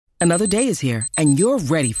Another day is here, and you're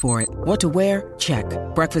ready for it. What to wear? Check.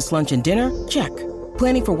 Breakfast, lunch, and dinner? Check.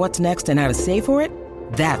 Planning for what's next and how to save for it?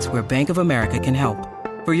 That's where Bank of America can help.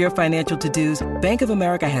 For your financial to-dos, Bank of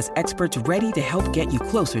America has experts ready to help get you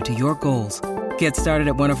closer to your goals. Get started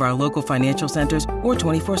at one of our local financial centers or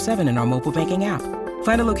 24/7 in our mobile banking app.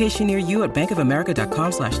 Find a location near you at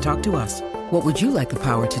bankofamerica.com/talktous. What would you like the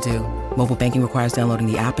power to do? Mobile banking requires downloading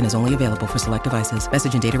the app and is only available for select devices.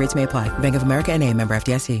 Message and data rates may apply. Bank of America N.A., member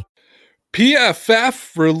FDIC.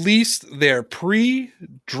 PFF released their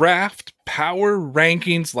pre-draft power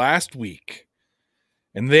rankings last week,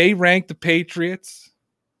 and they ranked the Patriots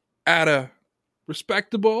at a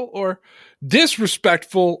respectable or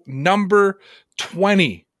disrespectful number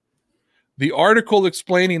 20. The article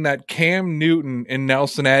explaining that Cam Newton and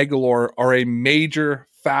Nelson Agholor are a major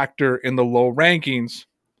factor in the low rankings.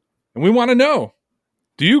 And we want to know,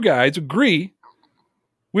 do you guys agree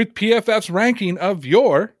with PFF's ranking of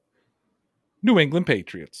your New England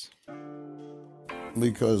Patriots?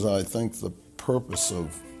 Because I think the purpose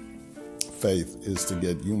of faith is to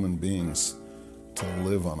get human beings to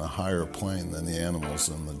live on a higher plane than the animals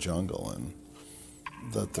in the jungle, and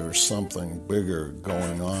that there's something bigger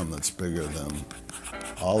going on that's bigger than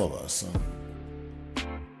all of us.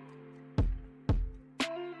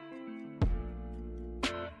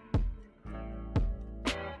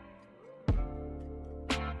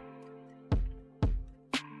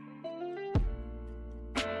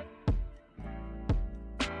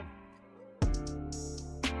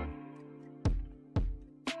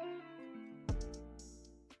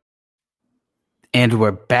 And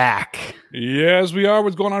we're back. Yes, we are.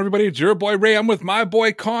 What's going on, everybody? It's your boy Ray. I'm with my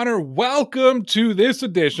boy Connor. Welcome to this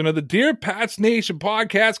edition of the Dear Pats Nation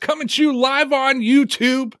podcast, coming to you live on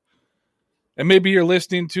YouTube. And maybe you're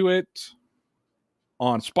listening to it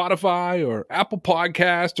on Spotify or Apple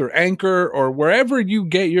Podcast or Anchor or wherever you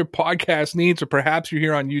get your podcast needs, or perhaps you're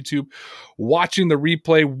here on YouTube watching the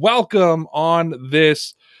replay. Welcome on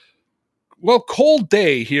this cold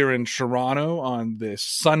day here in Toronto on this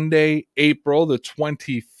Sunday, April the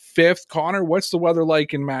 25th. Connor, what's the weather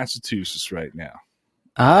like in Massachusetts right now?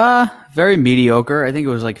 Very mediocre. I think it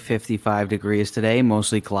was like 55 degrees today,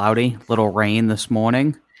 mostly cloudy, little rain this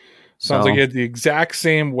morning. Sounds like you had the exact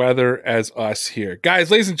same weather as us here. Guys,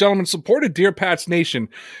 ladies and gentlemen, support of Dear Pats Nation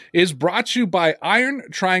is brought to you by Iron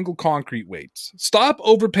Triangle Concrete Weights. Stop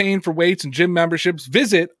overpaying for weights and gym memberships.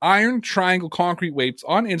 Visit Iron Triangle Concrete Weights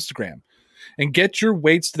on Instagram and get your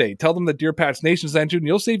weights today. Tell them that Dear Pats Nation sent you, and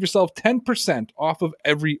you'll save yourself 10% off of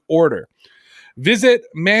every order. Visit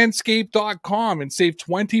manscaped.com and save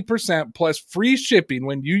 20% plus free shipping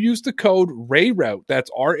when you use the code RAYROUT.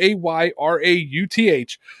 That's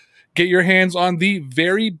RAYRAUTH. Get your hands on the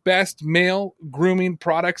very best male grooming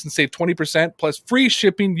products and save 20% plus free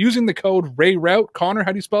shipping using the code RAYROUT. Connor,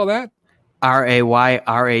 how do you spell that?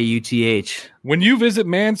 RAYRAUTH. When you visit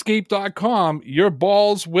manscaped.com, your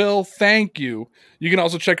balls will thank you. You can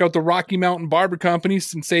also check out the Rocky Mountain Barber Company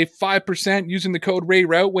and save 5% using the code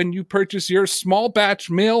RAYROUT when you purchase your small batch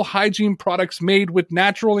male hygiene products made with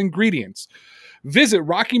natural ingredients. Visit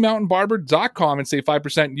RockyMountainBarber.com and save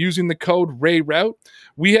 5% using the code RAYROUT.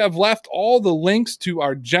 We have left all the links to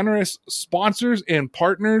our generous sponsors and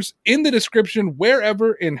partners in the description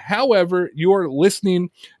wherever and however you're listening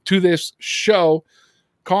to this show.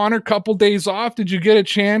 Connor, couple days off. Did you get a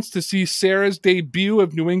chance to see Sarah's debut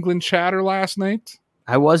of New England Chatter last night?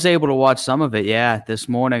 I was able to watch some of it, yeah. This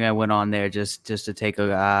morning I went on there just to take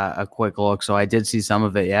a quick look, so I did see some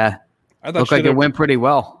of it, yeah. Looked like it went pretty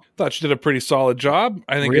well. Thought she did a pretty solid job.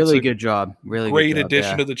 I think really it's a good job. Really great good job,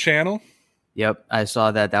 addition to the channel. Yep, I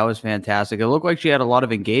saw that. That was fantastic. It looked like she had a lot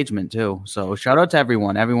of engagement too. So shout out to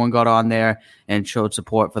everyone. Everyone got on there and showed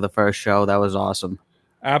support for the first show. That was awesome.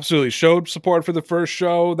 Absolutely. Showed support for the first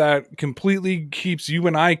show. That completely keeps you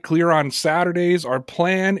and I clear on Saturdays. Our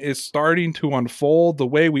plan is starting to unfold the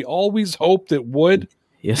way we always hoped it would.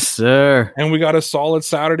 Yes, sir. And we got a solid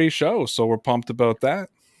Saturday show, so we're pumped about that.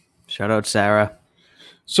 Shout out, Sarah.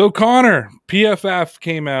 So, Connor, PFF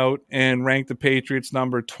came out and ranked the Patriots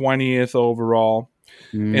number 20th overall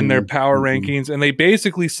in their power rankings, and they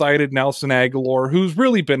basically cited Nelson Agholor, who's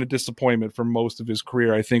really been a disappointment for most of his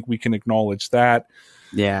career. I think we can acknowledge that.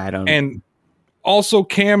 Yeah, I don't. And also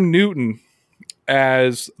Cam Newton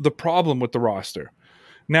as the problem with the roster.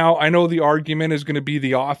 Now, I know the argument is going to be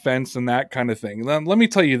the offense and that kind of thing. Let me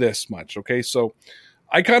tell you this much, okay? So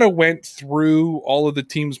I kind of went through all of the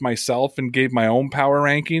teams myself and gave my own power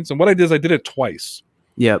rankings. And what I did is I did it twice.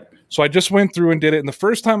 Yep. So I just went through and did it. And the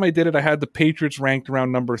first time I did it, I had the Patriots ranked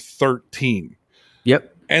around number 13.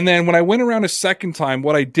 Yep. And then when I went around a second time,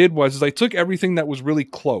 what I did was I took everything that was really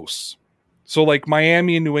close. So like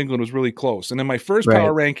Miami and New England was really close. And in my first Right.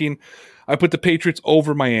 power ranking, I put the Patriots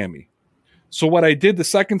over Miami. So what I did the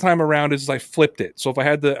second time around is I flipped it. So if I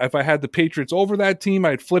had the Patriots over that team,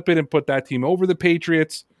 I'd flip it and put that team over the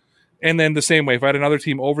Patriots. And then the same way, if I had another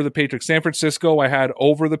team over the Patriots, San Francisco, I had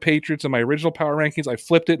over the Patriots in my original power rankings. I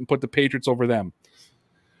flipped it and put the Patriots over them.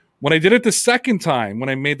 When I did it the second time, when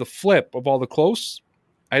I made the flip of all the close,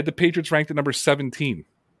 I had the Patriots ranked at number 17.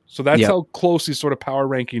 So that's how close these sort of power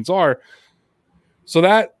rankings are. So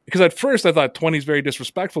that, because at first I thought 20 is very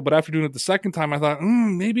disrespectful, but after doing it the second time, I thought,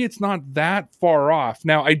 maybe it's not that far off.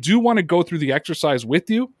 Now, I do want to go through the exercise with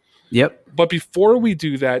you. Yep. But before we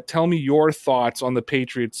do that, tell me your thoughts on the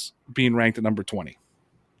Patriots being ranked at number 20.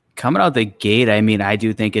 Coming out the gate, I mean, I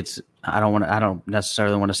do think it's, I don't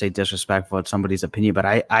necessarily want to say disrespectful at somebody's opinion, but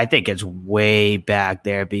I think it's way back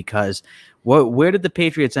there because where did the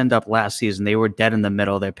Patriots end up last season? They were dead in the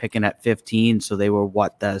middle. They're picking at 15, so they were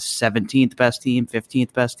the 17th best team,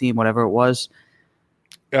 15th best team, whatever it was.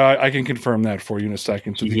 I can confirm that for you in a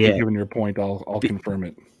second. So if you keep giving your point, I'll confirm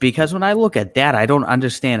it. Because when I look at that, I don't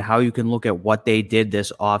understand how you can look at what they did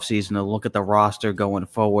this offseason and look at the roster going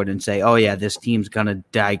forward and say, oh, yeah, this team's going to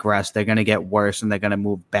digress. They're going to get worse and they're going to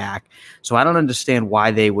move back. So I don't understand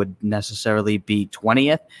why they would necessarily be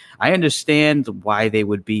 20th. I understand why they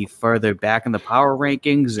would be further back in the power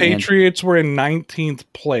rankings. Patriots were in 19th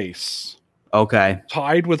place. Okay.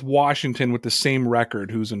 Tied with Washington with the same record,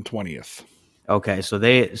 who's in 20th. Okay, so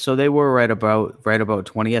they were right about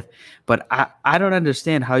 20th, but I don't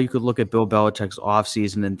understand how you could look at Bill Belichick's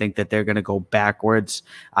offseason and think that they're going to go backwards.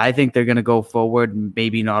 I think they're going to go forward,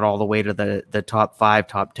 maybe not all the way to the top 5,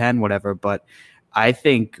 top 10, whatever, but I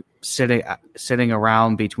think sitting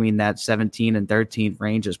around between that 17 and 13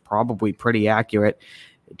 range is probably pretty accurate.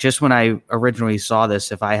 Just when I originally saw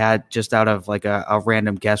this, if I had just out of like a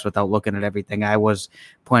random guess without looking at everything, I was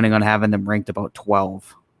planning on having them ranked about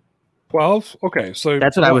 12. 12? Okay, so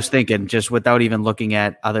that's what I was thinking, just without even looking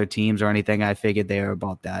at other teams or anything. I figured they were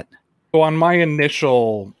about that. So on my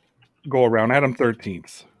initial go around, I had them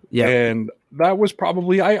 13th. Yeah. And that was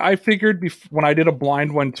probably, I figured when I did a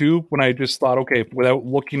blind one too, when I just thought, okay, without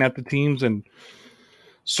looking at the teams and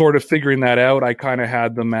sort of figuring that out, I kind of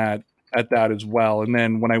had them at that as well. And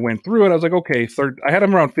then when I went through it, I was like, okay, I had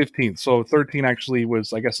them around 15th. So 13 actually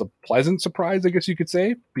was, I guess, a pleasant surprise, I guess you could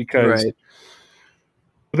say, because right.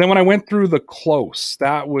 But then when I went through the close,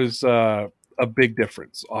 that was a big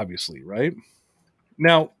difference, obviously, right?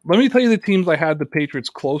 Now, let me tell you the teams I had the Patriots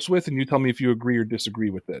close with, and you tell me if you agree or disagree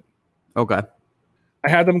with it. Okay. I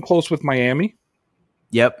had them close with Miami.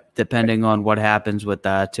 Yep, depending on what happens with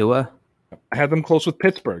Tua. I had them close with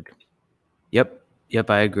Pittsburgh. Yep,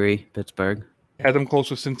 I agree. Pittsburgh. I had them close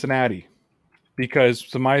with Cincinnati.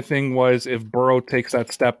 Because my thing was if Burrow takes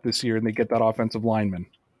that step this year and they get that offensive lineman.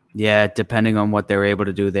 Yeah, depending on what they're able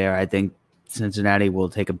to do there, I think Cincinnati will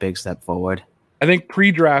take a big step forward. I think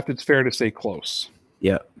pre-draft, it's fair to say close.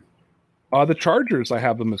 Yep. The Chargers, I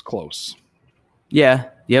have them as close. Yeah,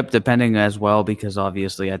 yep, depending as well, because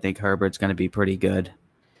obviously I think Herbert's going to be pretty good.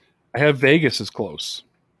 I have Vegas as close.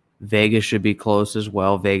 Vegas should be close as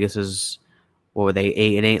well. Vegas is, what were they,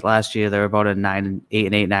 8-8 last year? They're about a 8-8,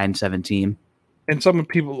 9-7 team. And a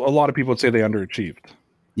lot of people would say they underachieved.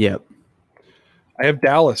 Yep. I have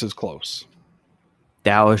Dallas as close.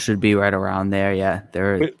 Dallas should be right around there. Yeah,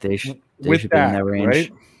 they should be in that range.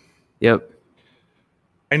 Right? Yep.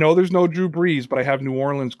 I know there's no Drew Brees, but I have New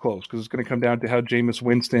Orleans close because it's going to come down to how Jameis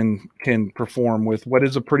Winston can perform with what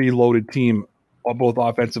is a pretty loaded team, both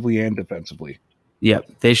offensively and defensively.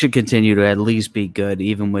 Yep, they should continue to at least be good,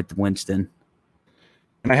 even with Winston.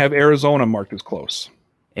 And I have Arizona marked as close.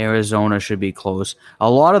 Arizona should be close. A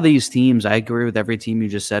lot of these teams, I agree with every team you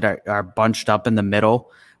just said, are bunched up in the middle,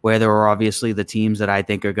 where there are obviously the teams that I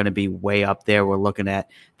think are going to be way up there. We're looking at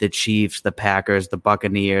the Chiefs, the Packers, the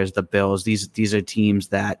Buccaneers, the Bills. These are teams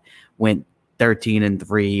that went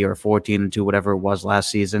 13-3 or 14-2, whatever it was last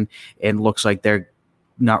season, and looks like they're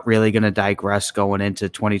not really going to digress going into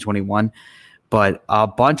 2021. But a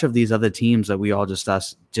bunch of these other teams that we all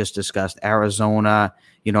just discussed, Arizona,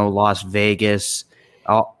 Las Vegas,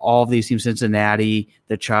 all of these teams, Cincinnati,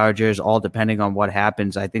 the Chargers, all depending on what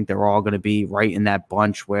happens, I think they're all going to be right in that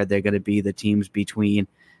bunch where they're going to be the teams between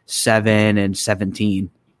 7 and 17.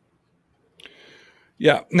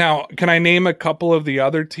 Yeah. Now, can I name a couple of the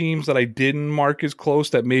other teams that I didn't mark as close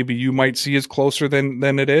that maybe you might see as closer than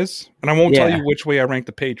it is? And I won't tell you which way I rank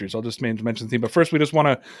the Patriots. I'll just mention the team. But first, we just want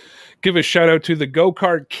to give a shout out to the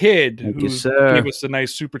Go-Kart Kid who gave us a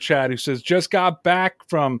nice super chat who says, just got back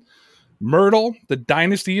from Myrtle. The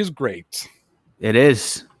Dynasty is great. It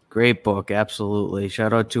is. Great book. Absolutely.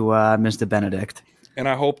 Shout out to Mr. Benedict. And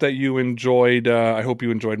I hope that you enjoyed. I hope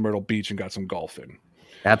you enjoyed Myrtle Beach and got some golf in.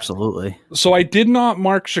 Absolutely. So I did not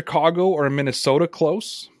mark Chicago or Minnesota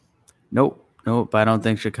close. Nope. I don't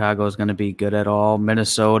think Chicago is going to be good at all.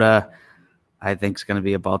 Minnesota, I think, is going to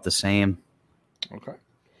be about the same. Okay.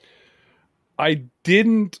 I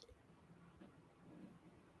didn't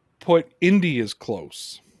put Indy as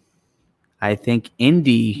close. I think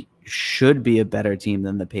Indy should be a better team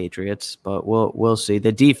than the Patriots, but we'll see.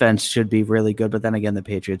 The defense should be really good, but then again, the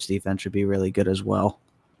Patriots defense should be really good as well.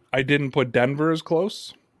 I didn't put Denver as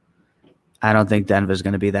close. I don't think Denver's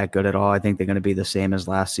going to be that good at all. I think they're going to be the same as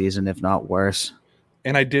last season, if not worse.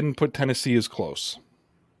 And I didn't put Tennessee as close.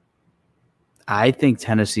 I think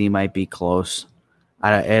Tennessee might be close.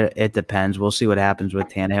 It depends. We'll see what happens with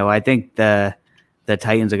Tannehill. I think the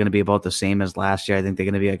Titans are going to be about the same as last year. I think they're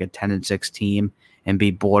going to be like a 10-6 team and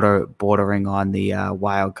be bordering on the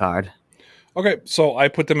wild card. Okay, so I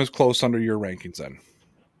put them as close under your rankings then.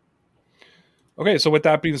 Okay, so with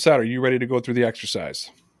that being said, are you ready to go through the exercise?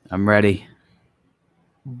 I'm ready.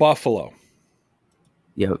 Buffalo.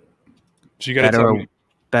 Yep. So you got to tell me.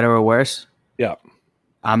 Better or worse? Yeah.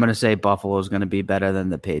 I'm going to say Buffalo is going to be better than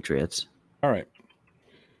the Patriots. All right.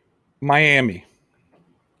 Miami.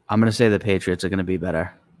 I'm going to say the Patriots are going to be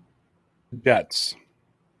better. Jets.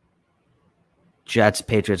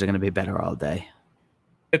 Patriots are going to be better all day.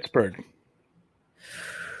 Pittsburgh.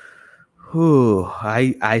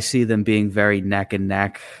 I see them being very neck and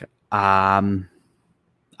neck.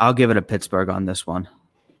 I'll give it a Pittsburgh on this one.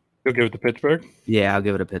 You'll give it to Pittsburgh? Yeah, I'll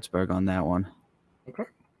give it a Pittsburgh on that one. Okay.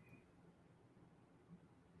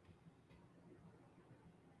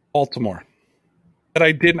 Baltimore. But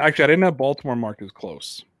I didn't have Baltimore marked as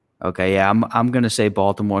close. Okay, yeah, I'm going to say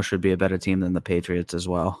Baltimore should be a better team than the Patriots as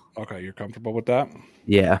well. Okay, you're comfortable with that?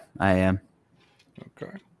 Yeah, I am.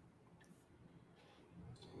 Okay.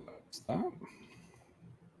 Stop.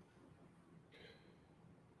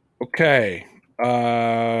 Okay.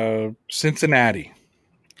 Cincinnati.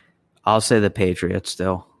 I'll say the Patriots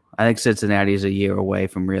still. I think Cincinnati is a year away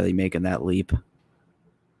from really making that leap.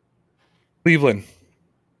 Cleveland.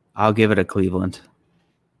 I'll give it a Cleveland.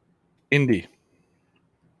 Indy.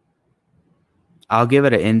 I'll give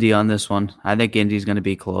it an Indy on this one. I think Indy's going to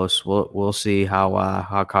be close. We'll see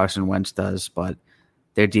how Carson Wentz does, but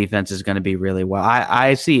their defense is going to be really well.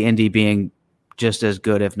 I see Indy being just as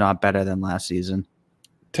good, if not better, than last season.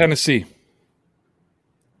 Tennessee.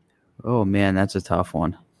 Oh man, that's a tough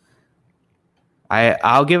one.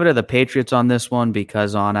 I'll give it to the Patriots on this one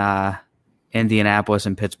because on Indianapolis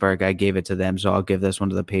and Pittsburgh, I gave it to them, so I'll give this one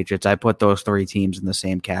to the Patriots. I put those three teams in the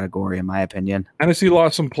same category, in my opinion. Tennessee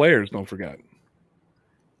lost some players, don't forget.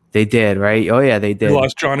 They did, right? Oh, yeah, they did. They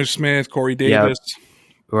lost Jonnu Smith, Corey Davis. Yep.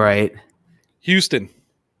 Right. Houston's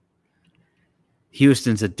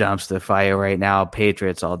a dumpster fire right now.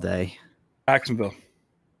 Patriots all day. Jacksonville.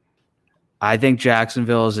 I think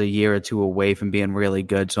Jacksonville is a year or two away from being really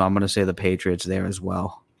good, so I'm going to say the Patriots there as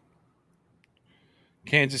well.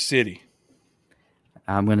 Kansas City.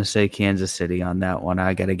 I'm going to say Kansas City on that one.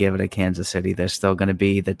 I got to give it a Kansas City. They're still going to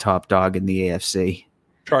be the top dog in the AFC.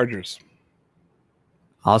 Chargers.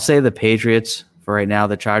 I'll say the Patriots. For right now,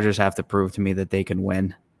 the Chargers have to prove to me that they can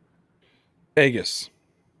win. Vegas.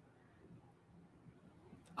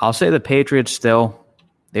 I'll say the Patriots still.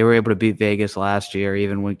 They were able to beat Vegas last year,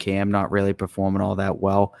 even with Cam not really performing all that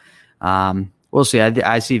well. We'll see.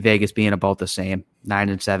 I see Vegas being about the same,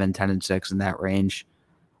 9-7, 10-6 in that range,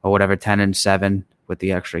 or whatever, 10-7 with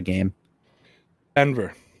the extra game.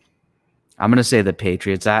 Denver. I'm going to say the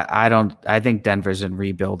Patriots. I think Denver's in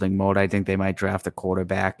rebuilding mode. I think they might draft a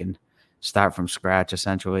quarterback and start from scratch,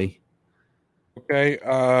 essentially. Okay.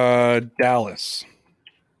 Dallas.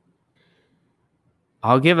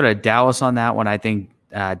 I'll give it a Dallas on that one. I think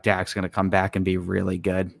Dak's going to come back and be really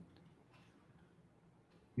good.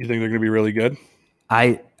 You think they're going to be really good?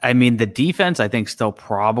 I mean, the defense, I think, still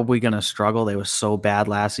probably going to struggle. They were so bad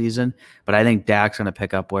last season. But I think Dak's going to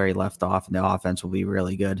pick up where he left off, and the offense will be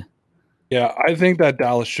really good. Yeah, I think that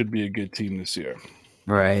Dallas should be a good team this year.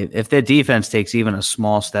 Right. If their defense takes even a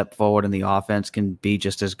small step forward and the offense can be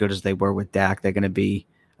just as good as they were with Dak, they're going to be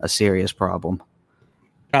a serious problem.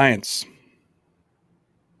 Giants.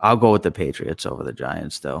 I'll go with the Patriots over the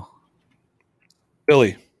Giants, though.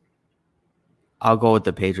 Philly. I'll go with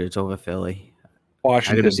the Patriots over Philly.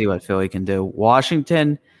 Washington. I got to see what Philly can do.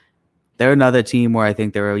 Washington, they're another team where I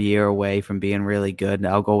think they're a year away from being really good.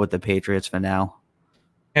 I'll go with the Patriots for now.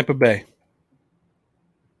 Tampa Bay.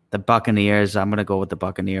 The Buccaneers, I'm going to go with the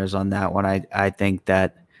Buccaneers on that one. I think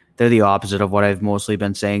that they're the opposite of what I've mostly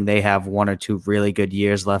been saying. They have one or two really good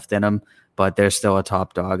years left in them, but they're still a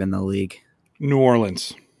top dog in the league. New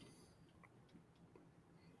Orleans.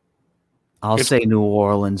 I'll say New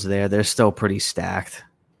Orleans there. They're still pretty stacked.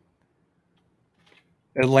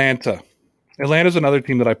 Atlanta. Atlanta's another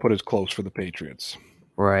team that I put as close for the Patriots.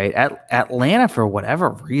 Right. Atlanta, for whatever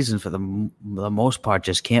reason, for the most part,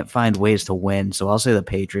 just can't find ways to win. So I'll say the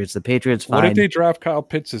Patriots. The Patriots What if they draft Kyle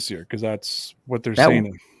Pitts this year? Because that's what they're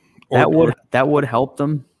saying. That would help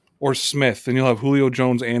them. Or Smith. Then you'll have Julio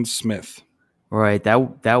Jones and Smith. Right.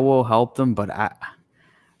 That will help them, but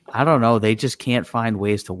I don't know. They just can't find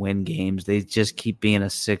ways to win games. They just keep being a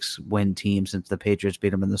 6-win team since the Patriots beat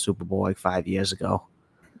them in the Super Bowl like 5 years ago.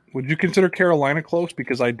 Would you consider Carolina close?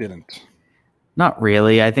 Because I didn't. Not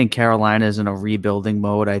really. I think Carolina's in a rebuilding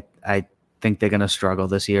mode. I think they're going to struggle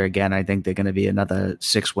this year again. I think they're going to be another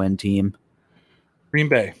 6-win team. Green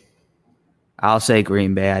Bay. I'll say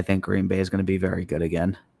Green Bay. I think Green Bay is going to be very good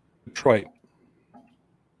again. Detroit.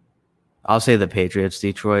 I'll say the Patriots.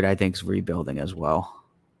 Detroit, I think, is rebuilding as well.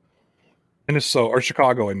 Minnesota, or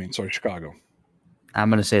Chicago, Chicago. I'm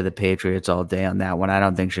going to say the Patriots all day on that one. I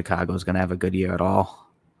don't think Chicago's going to have a good year at all.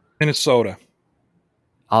 Minnesota.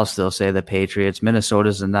 I'll still say the Patriots.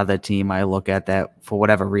 Minnesota's another team I look at that, for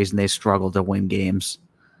whatever reason, they struggle to win games.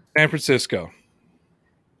 San Francisco.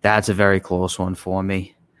 That's a very close one for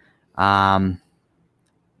me.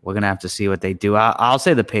 We're gonna have to see what they do. I'll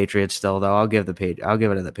say the Patriots still, though. I'll give it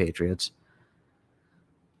to the Patriots.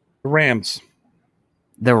 The Rams.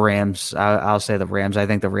 The Rams. I'll say the Rams. I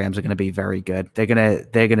think the Rams are going to be very good. They're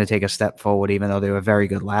gonna take a step forward, even though they were very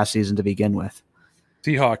good last season to begin with.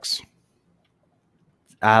 Seahawks.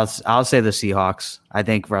 I'll say the Seahawks. I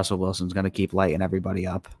think Russell Wilson's going to keep lighting everybody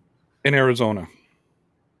up. In Arizona.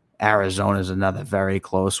 Arizona's another very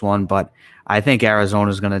close one, but I think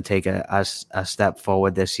Arizona's going to take a step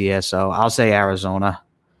forward this year, so I'll say Arizona.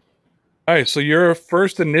 All right, so your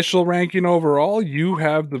first initial ranking overall, you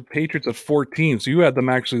have the Patriots at 14, so you had them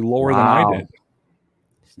actually lower than I did.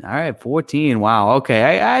 All right, 14. Wow,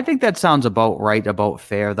 okay. I think that sounds about right, about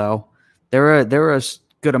fair, though. There are a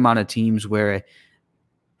good amount of teams where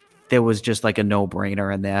there was just like a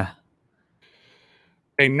no-brainer in there.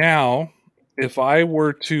 Okay, now, if I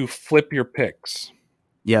were to flip your picks.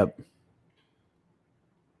 Yep.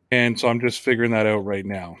 And so I'm just figuring that out right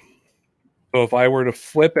now. So if I were to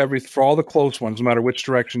flip for all the close ones, no matter which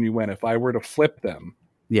direction you went, if I were to flip them.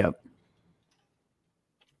 Yep.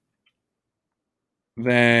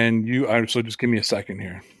 Then so just give me a second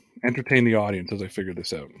here. Entertain the audience as I figure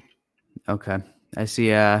this out. Okay. I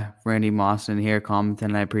see Randy Moss in here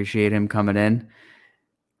commenting. I appreciate him coming in.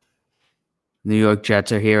 New York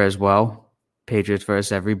Jets are here as well. Patriots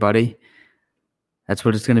versus everybody. That's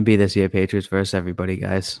what it's going to be this year. Patriots versus everybody,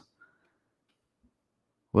 guys.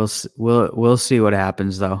 We'll see what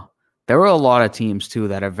happens, though. There are a lot of teams, too,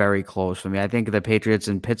 that are very close for me. I think the Patriots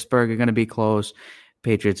in Pittsburgh are going to be close.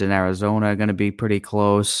 Patriots in Arizona are going to be pretty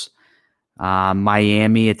close.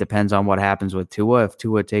 Miami, it depends on what happens with Tua. If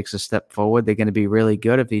Tua takes a step forward, they're going to be really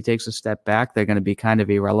good. If he takes a step back, they're going to be kind of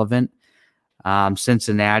irrelevant.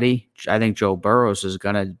 Cincinnati, I think Joe Burrows is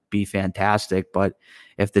going to be fantastic, but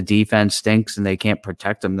if the defense stinks and they can't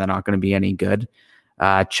protect him, they're not going to be any good.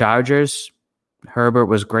 Chargers, Herbert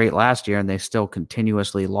was great last year, and they still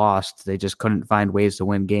continuously lost. They just couldn't find ways to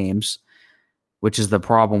win games, which is the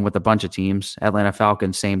problem with a bunch of teams. Atlanta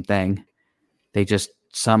Falcons, same thing. They just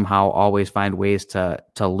somehow always find ways to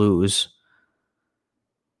lose.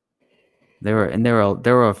 There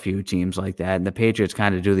were a few teams like that, and the Patriots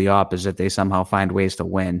kind of do the opposite. They somehow find ways to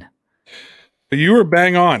win. But you were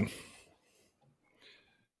bang on.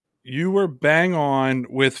 You were bang on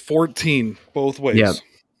with 14 both ways. Yep.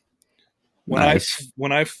 When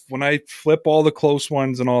I flip all the close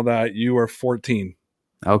ones and all that, you are 14.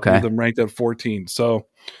 Okay. With them ranked at 14. So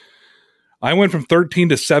I went from 13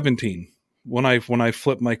 to 17 when I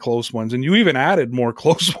flipped my close ones, and you even added more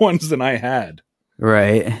close ones than I had.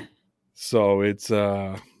 Right. So it's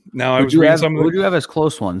now I was reading some. Who do you have as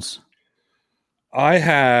close ones? I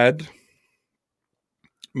had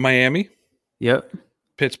Miami. Yep.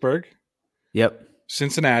 Pittsburgh. Yep.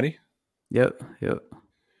 Cincinnati. Yep.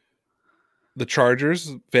 The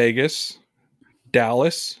Chargers, Vegas,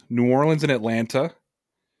 Dallas, New Orleans, and Atlanta,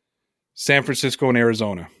 San Francisco, and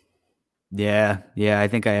Arizona. Yeah. I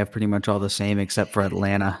think I have pretty much all the same except for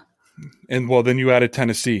Atlanta. And well, then you added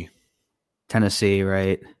Tennessee. Tennessee,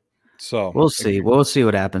 right? So we'll see. We'll see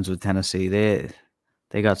what happens with Tennessee.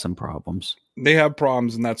 They got some problems. They have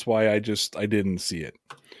problems, and that's why I didn't see it.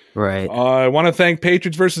 Right. I want to thank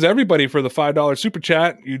Patriots versus everybody for the $5 super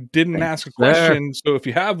chat. You didn't ask a question, so if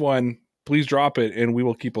you have one, please drop it, and we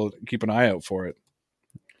will keep an eye out for it.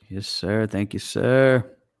 Yes, sir. Thank you, sir.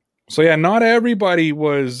 So yeah, not everybody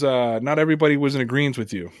was in agreement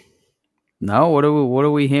with you. No, what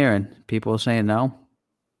are we hearing? People saying no.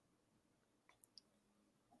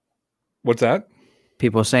 What's that?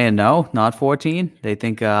 People saying no, not 14. They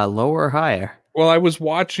think lower or higher. Well, I was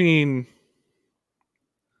watching.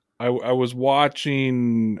 I was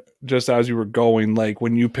watching just as you were going, like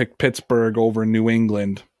when you picked Pittsburgh over New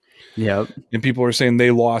England, Yep. and people were saying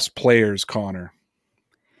they lost players, Connor.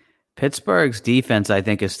 Pittsburgh's defense, I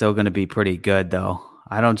think, is still going to be pretty good, though.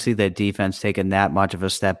 I don't see their defense taking that much of a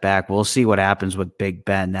step back. We'll see what happens with Big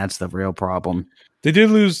Ben. That's the real problem. They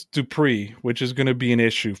did lose Dupree, which is going to be an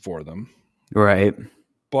issue for them. Right.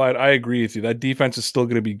 But I agree with you. That defense is still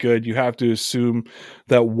going to be good. You have to assume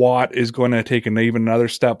that Watt is going to take even another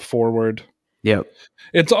step forward. Yep.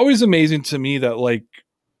 It's always amazing to me that, like,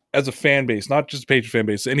 as a fan base, not just Patriot fan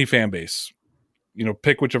base, any fan base,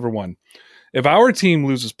 pick whichever one. If our team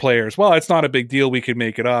loses players, well, it's not a big deal. We can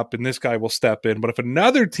make it up, and this guy will step in. But if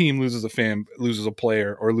another team loses a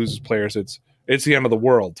player, or loses players, it's the end of the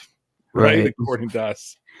world, right? According to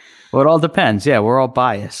us. Well, it all depends. Yeah, we're all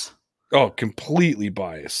biased. Oh, completely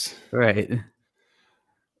biased. Right.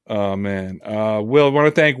 Oh, man. Will, I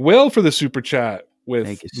want to thank Will for the super chat with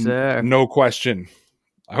Thank you, sir. No question.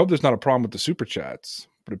 I hope there's not a problem with the super chats,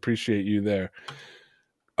 but appreciate you there.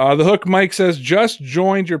 The Hook Mike says, just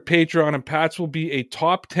joined your Patreon and Pats will be a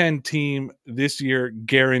top 10 team this year,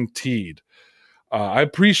 guaranteed. I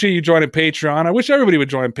appreciate you joining Patreon. I wish everybody would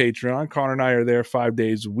join Patreon. Connor and I are there 5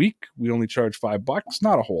 days a week. We only charge $5,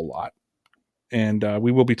 not a whole lot. And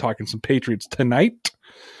we will be talking some Patriots tonight.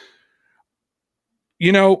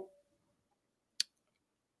 I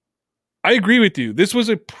agree with you. This was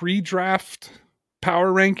a pre-draft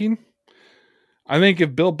power ranking. I think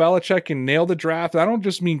if Bill Belichick can nail the draft, I don't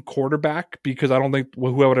just mean quarterback, because I don't think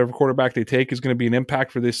whoever quarterback they take is going to be an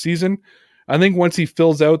impact for this season. I think once he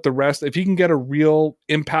fills out the rest, if he can get a real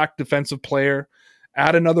impact defensive player,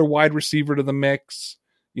 add another wide receiver to the mix,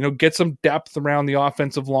 get some depth around the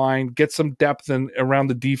offensive line, get some depth around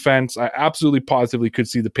the defense, I absolutely positively could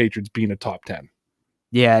see the Patriots being a top 10.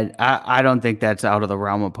 Yeah, I don't think that's out of the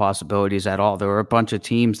realm of possibilities at all. There are a bunch of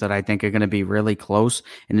teams that I think are going to be really close,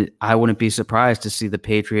 and I wouldn't be surprised to see the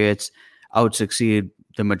Patriots out-succeed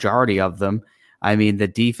the majority of them. I mean, the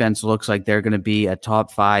defense looks like they're going to be a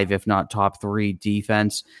top 5, if not top 3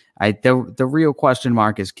 defense. The real question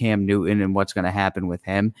mark is Cam Newton and what's going to happen with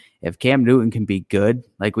him. If Cam Newton can be good,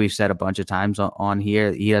 like we've said a bunch of times on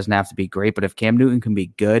here, he doesn't have to be great, but if Cam Newton can be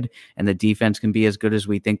good and the defense can be as good as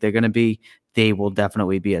we think they're going to be, they will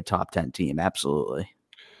definitely be a top 10 team. Absolutely.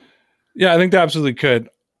 Yeah, I think they absolutely could.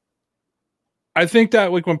 I think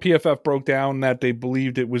that, like, when PFF broke down that they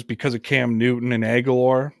believed it was because of Cam Newton and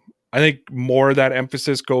Aguilar, I think more of that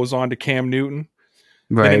emphasis goes on to Cam Newton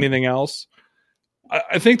than anything else.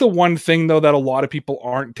 I think the one thing, though, that a lot of people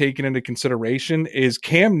aren't taking into consideration is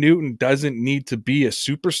Cam Newton doesn't need to be a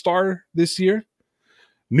superstar this year.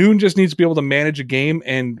 Newton just needs to be able to manage a game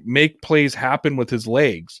and make plays happen with his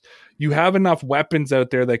legs. You have enough weapons out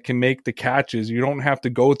there that can make the catches. You don't have to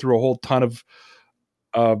go through a whole ton of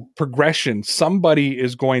progression. Somebody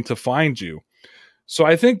is going to find you. So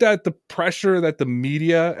I think that the pressure that the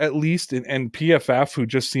media, at least, and PFF, who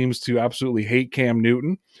just seems to absolutely hate Cam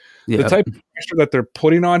Newton, the type of pressure that they're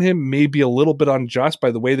putting on him may be a little bit unjust by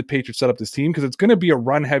the way the Patriots set up this team, because it's going to be a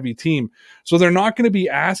run-heavy team. So they're not going to be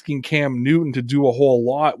asking Cam Newton to do a whole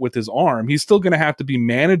lot with his arm. He's still going to have to be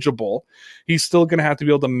manageable. He's still going to have to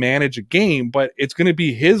be able to manage a game, but it's going to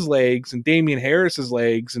be his legs and Damian Harris's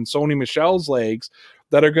legs and Sony Michel's legs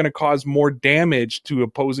that are going to cause more damage to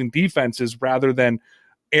opposing defenses rather than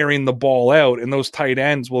airing the ball out. And those tight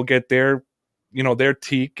ends will get their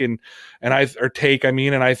take. And I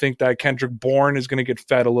think that Kendrick Bourne is going to get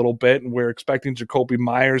fed a little bit, and we're expecting Jacoby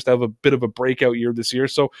Myers to have a bit of a breakout year this year.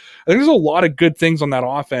 So I think there's a lot of good things on that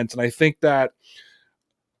offense. And I think that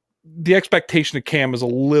the expectation of Cam is a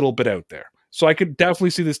little bit out there. So I could definitely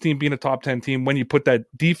see this team being a top 10 team when you put that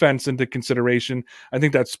defense into consideration. I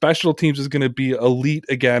think that special teams is going to be elite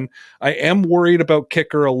again. I am worried about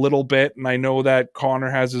kicker a little bit, and I know that Connor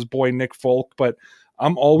has his boy Nick Folk, but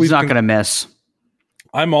he's not going to miss.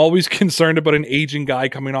 I'm always concerned about an aging guy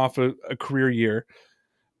coming off a career year.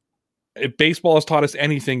 If baseball has taught us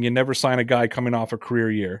anything, you never sign a guy coming off a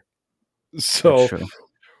career year. So,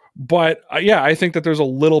 but I think that there's a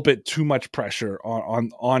little bit too much pressure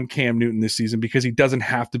on Cam Newton this season, because he doesn't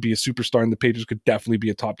have to be a superstar, and the Patriots could definitely be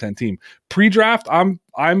a top 10 team. Pre-draft,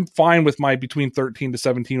 I'm fine with my between 13 to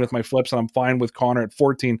 17 with my flips, and I'm fine with Connor at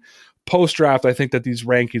 14. Post-draft, I think that these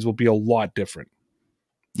rankings will be a lot different.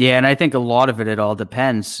 Yeah, and I think a lot of it all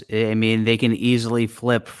depends. I mean, they can easily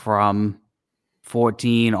flip from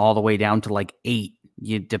 14 all the way down to like 8,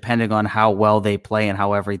 depending on how well they play and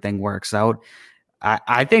how everything works out.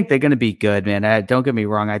 I think they're going to be good, man. Don't get me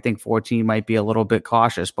wrong. I think 14 might be a little bit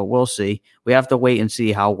cautious, but we'll see. We have to wait and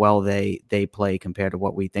see how well they play compared to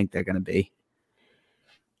what we think they're going to be.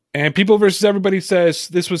 And People versus Everybody says,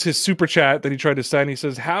 this was his super chat that he tried to send. He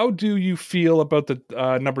says, how do you feel about the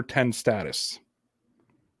number 10 status?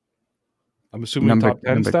 I'm assuming top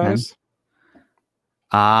 10 status.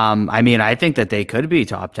 10. I mean, I think that they could be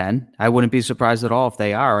top 10. I wouldn't be surprised at all if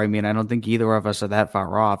they are. I mean, I don't think either of us are that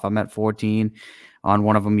far off. I'm at 14. On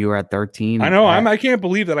one of them, you were at 13. I know. I can't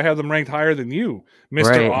believe that I have them ranked higher than you, Mr.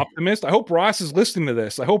 Right. Optimist. I hope Ross is listening to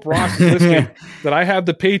this. I hope Ross is listening that I have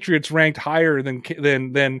the Patriots ranked higher than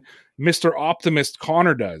Mr. Optimist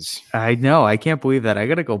Connor does. I know. I can't believe that. I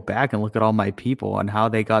got to go back and look at all my people and how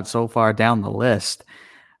they got so far down the list.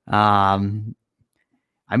 I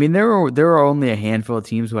mean, there are only a handful of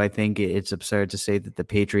teams who I think it's absurd to say that the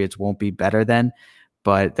Patriots won't be better than.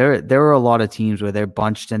 But there are a lot of teams where they're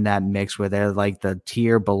bunched in that mix where they're like the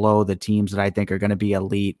tier below the teams that I think are going to be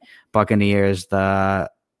elite. Buccaneers, the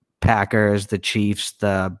Packers, the Chiefs,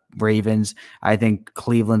 the Ravens. I think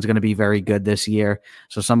Cleveland's going to be very good this year.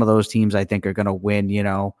 So some of those teams I think are going to win,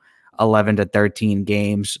 11 to 13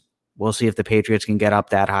 games. We'll see if the Patriots can get up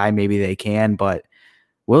that high. Maybe they can, but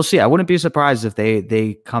we'll see. I wouldn't be surprised if they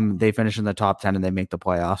finish in the top 10 and they make the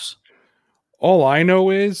playoffs. All I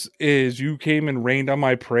know is you came and rained on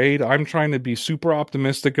my parade. I'm trying to be super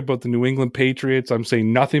optimistic about the New England Patriots. I'm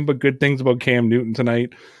saying nothing but good things about Cam Newton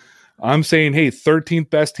tonight. I'm saying, hey,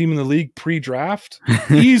 13th best team in the league pre-draft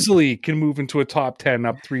easily can move into a top 10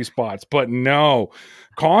 up 3 spots. But no,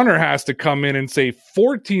 Connor has to come in and say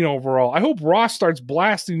 14 overall. I hope Ross starts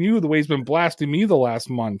blasting you the way he's been blasting me the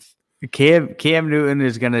last month. Cam Newton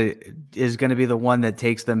is gonna be the one that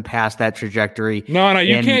takes them past that trajectory. No,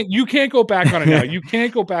 you can't go back on it now. You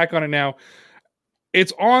can't go back on it now.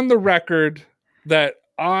 It's on the record that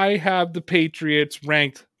I have the Patriots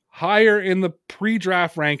ranked higher in the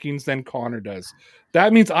pre-draft rankings than Connor does.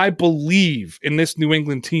 That means I believe in this New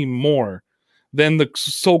England team more than the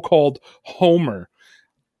so-called homer.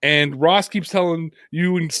 And Ross keeps telling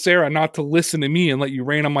you and Sarah not to listen to me and let you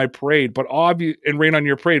rain on my parade, rain on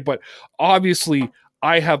your parade. But obviously,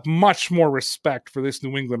 I have much more respect for this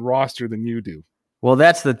New England roster than you do. Well,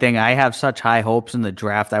 that's the thing. I have such high hopes in the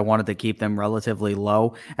draft. I wanted to keep them relatively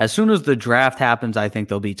low. As soon as the draft happens, I think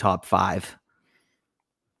they'll be top 5.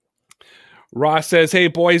 Ross says, hey,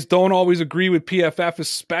 boys, don't always agree with PFF,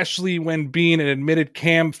 especially when being an admitted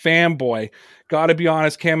Cam fanboy. Got to be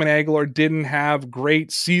honest, Cam and Aguilar didn't have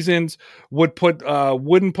great seasons. Wouldn't put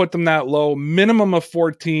them that low. Minimum of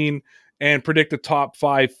 14 and predict a top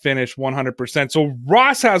 5 finish 100%. So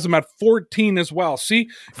Ross has them at 14 as well. See,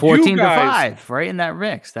 14 to 5, right in that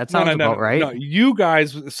mix. That sounds about right. No, you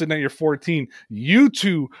guys sitting at your 14, you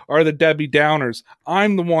two are the Debbie Downers.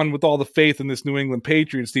 I'm the one with all the faith in this New England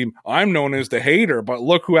Patriots team. I'm known as the hater, but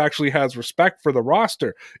look who actually has respect for the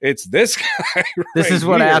roster. It's this guy. This is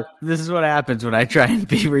what happens when I try and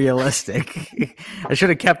be realistic. I should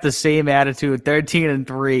have kept the same attitude.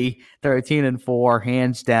 13-3, 13-4,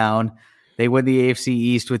 hands down. They win the AFC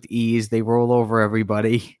East with ease. They roll over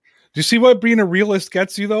everybody. Do you see what being a realist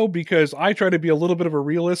gets you, though? Because I try to be a little bit of a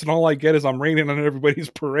realist, and all I get is I'm raining on everybody's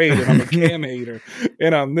parade, and I'm a Cam hater,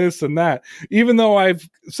 and I'm this and that. Even though I've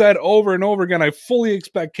said over and over again, I fully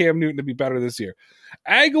expect Cam Newton to be better this year.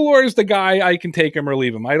 Aguilar is the guy I can take him or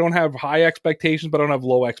leave him. I don't have high expectations, but I don't have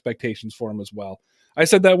low expectations for him as well. I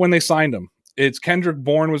said that when they signed him. It's Kendrick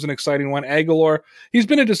Bourne was an exciting one. Aguilar, he's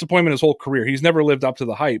been a disappointment his whole career. He's never lived up to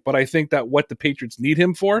the hype. But I think that what the Patriots need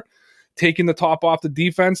him for, taking the top off the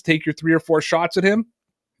defense, take your 3 or 4 shots at him.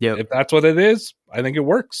 Yep. If that's what it is, I think it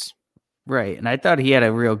works. Right. And I thought he had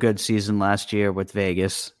a real good season last year with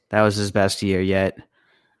Vegas. That was his best year yet.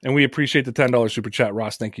 And we appreciate the $10 super chat,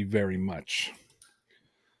 Ross. Thank you very much.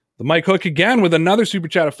 The Mike Hook again with another super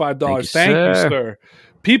chat of $5. Thank you, sir.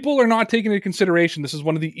 People are not taking into consideration this is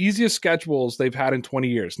one of the easiest schedules they've had in 20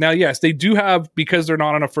 years. Now, yes, they do have, because they're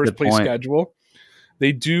not on a first-place schedule,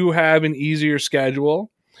 they do have an easier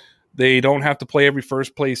schedule. They don't have to play every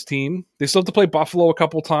first-place team. They still have to play Buffalo a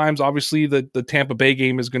couple times. Obviously, the Tampa Bay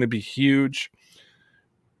game is going to be huge.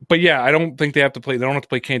 But, yeah, I don't think they have to play. They don't have to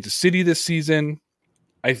play Kansas City this season.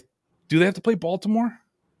 Do they have to play Baltimore?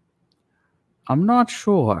 I'm not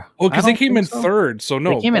sure. Oh, because they came in third. So,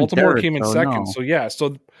 no, Baltimore came in second. No. So, yeah,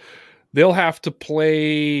 so they'll have to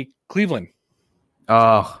play Cleveland.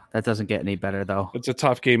 Oh, that doesn't get any better, though. It's a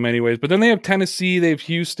tough game anyways. But then they have Tennessee, they have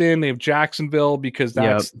Houston, they have Jacksonville, because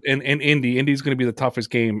that's and Indy. Indy's going to be the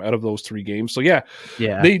toughest game out of those 3 games. So, yeah.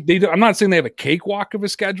 They I'm not saying they have a cakewalk of a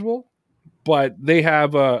schedule, but they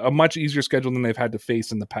have a much easier schedule than they've had to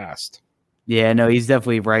face in the past. Yeah, no, he's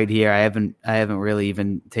definitely right here. I haven't really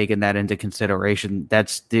even taken that into consideration.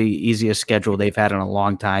 That's the easiest schedule they've had in a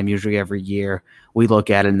long time. Usually every year we look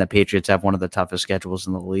at it, and the Patriots have one of the toughest schedules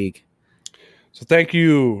in the league. So thank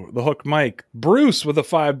you, the Hook Mike. Bruce with a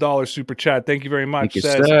 $5 super chat. Thank you very much. Thank you,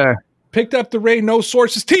 Says, sir. picked up the Ray No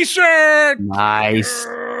Sources t-shirt. Nice.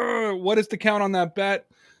 What is the count on that bet?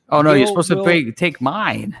 Oh, no, you're supposed to take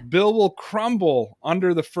mine. Bill will crumble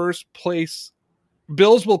under the first place.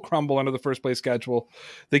 Bills will crumble under the first place schedule.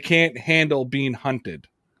 They can't handle being hunted.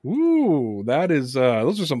 Ooh, that is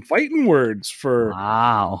those are some fighting words for.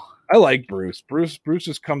 Wow. I like Bruce. Bruce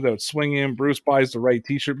just comes out swinging. Bruce buys the right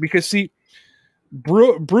t-shirt because see,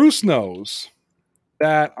 Bruce knows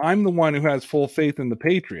that I'm the one who has full faith in the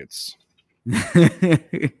Patriots.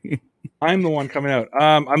 I'm the one coming out.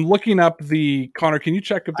 I'm looking up the Connor. Can you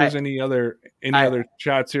check if there's any other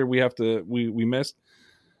chats here we missed?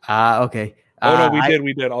 Okay. Oh no,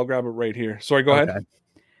 we did. I'll grab it right here. Sorry, go ahead.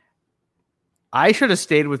 I should have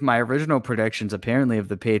stayed with my original predictions, apparently, of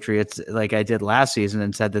the Patriots, like I did last season,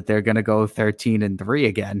 and said that they're going to go 13-3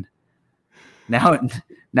 again. Now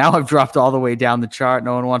I've dropped all the way down the chart.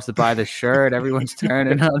 No one wants to buy the shirt. Everyone's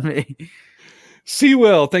turning on me.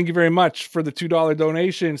 Will, thank you very much for the $2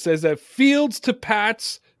 donation. Says that Fields to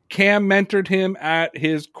Pats, Cam mentored him at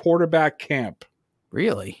his quarterback camp.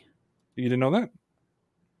 Really? You didn't know that?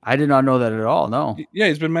 I did not know that at all, no. Yeah,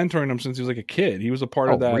 he's been mentoring him since he was like a kid. He was a part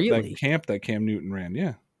of that camp that Cam Newton ran,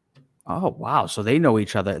 yeah. Oh, wow. So they know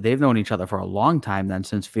each other. They've known each other for a long time then,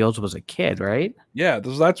 since Fields was a kid, right? Yeah,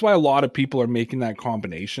 that's why a lot of people are making that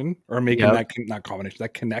combination, or making that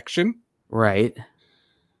connection. Right.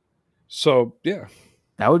 So, yeah.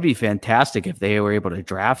 That would be fantastic if they were able to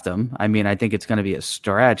draft him. I mean, I think it's going to be a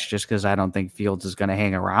stretch just because I don't think Fields is going to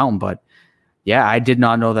hang around. But, yeah, I did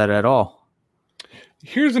not know that at all.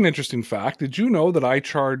 Here's an interesting fact. Did you know that I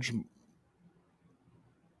charge...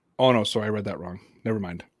 Oh, no, sorry, I read that wrong. Never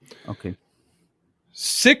mind. Okay.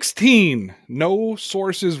 16 No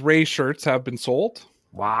Sources Ray shirts have been sold.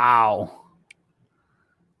 Wow.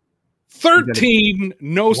 13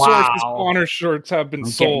 No Sources Connor shirts have been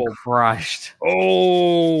sold. Crushed.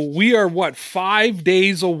 Oh, we are 5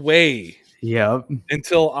 days away. Yep.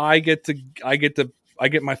 Until I get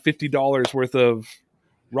my $50 worth of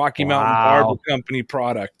Rocky Mountain Barber Company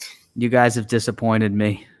product. You guys have disappointed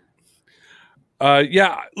me.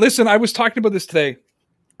 Yeah, listen, I was talking about this today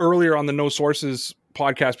earlier on the No Sources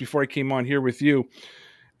podcast before I came on here with you.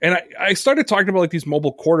 And I started talking about like these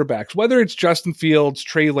mobile quarterbacks, whether it's Justin Fields,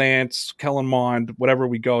 Trey Lance, Kellen Mond, whatever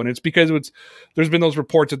we go. And it's because there's been those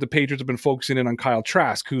reports that the Patriots have been focusing in on Kyle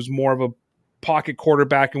Trask, who's more of a pocket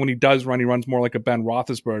quarterback. And when he does run, he runs more like a Ben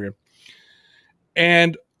Roethlisberger.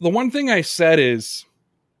 And the one thing I said is,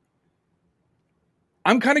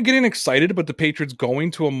 I'm kind of getting excited about the Patriots going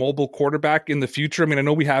to a mobile quarterback in the future. I mean, I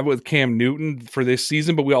know we have it with Cam Newton for this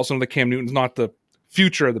season, but we also know that Cam Newton's not the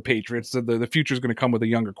future of the Patriots. The future is going to come with a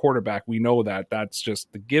younger quarterback. We know that. That's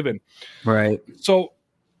just the given. Right. So,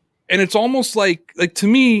 and it's almost like to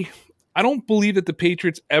me, I don't believe that the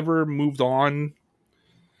Patriots ever moved on.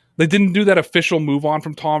 They didn't do that official move on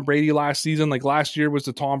from Tom Brady last season. Like last year was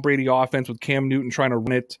the Tom Brady offense with Cam Newton trying to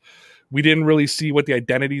run it. We didn't really see what the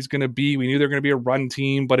identity is going to be. We knew they're going to be a run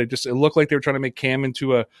team, but it looked like they were trying to make Cam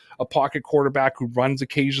into a pocket quarterback who runs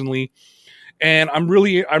occasionally. And I'm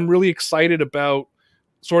really excited about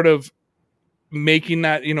sort of making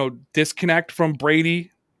that, disconnect from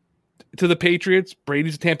Brady to the Patriots.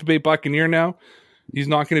 Brady's a Tampa Bay Buccaneer now. He's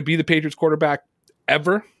not going to be the Patriots quarterback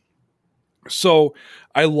ever. So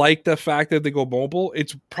I like the fact that they go mobile.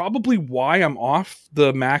 It's probably why I'm off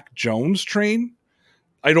the Mac Jones train.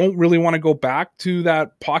 I don't really want to go back to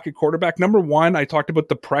that pocket quarterback. Number one, I talked about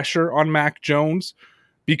the pressure on Mac Jones,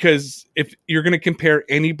 because if you're going to compare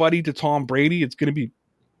anybody to Tom Brady, it's going to be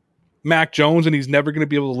Mac Jones, and he's never going to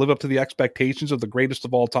be able to live up to the expectations of the greatest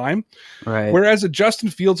of all time. Right. Whereas a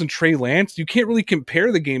Justin Fields and Trey Lance, you can't really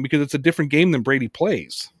compare the game because it's a different game than Brady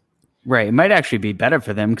plays. Right. It might actually be better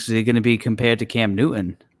for them because they're going to be compared to Cam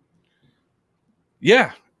Newton.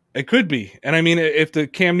 Yeah. It could be. And I mean, if the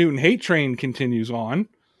Cam Newton hate train continues on,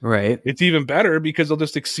 right, it's even better because they'll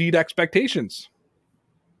just exceed expectations.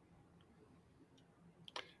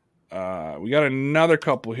 We got another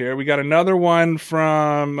couple here. We got another one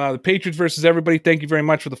from the Patriots versus everybody. Thank you very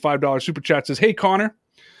much for the $5 super chat. Says, hey, Connor,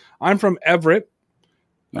 I'm from Everett.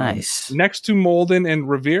 Nice. Next to Molden and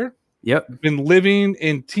Revere. Yep. Been living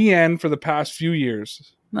in TN for the past few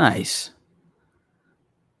years. Nice.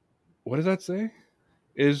 What does that say?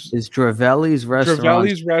 Is Dravelli's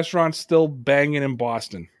restaurant still banging in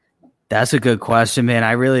Boston? That's a good question, man.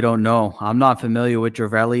 I really don't know. I'm not familiar with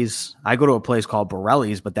Dravelli's. I go to a place called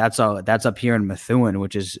Borelli's, but that's up here in Methuen,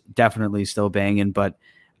 which is definitely still banging. But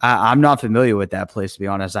I'm not familiar with that place, to be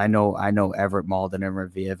honest. I know Everett, Malden, and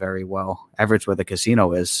Revere very well. Everett's where the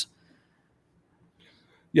casino is.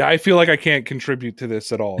 Yeah, I feel like I can't contribute to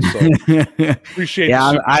this at all. So appreciate.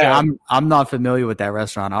 Yeah, I'm not familiar with that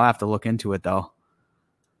restaurant. I'll have to look into it though.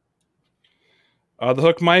 The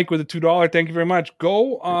Hook Mike with a $2. Thank you very much.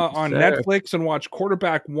 Go on Sir. Netflix and watch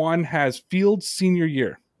Quarterback One has Fields' senior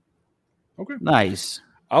year. Okay. Nice.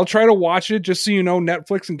 I'll try to watch it. Just so you know,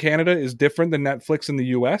 Netflix in Canada is different than Netflix in the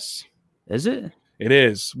US. Is it? It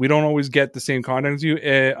is. We don't always get the same content as you.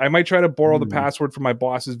 I might try to borrow the password from my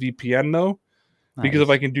boss's VPN though, because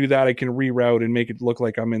if I can do that, I can reroute and make it look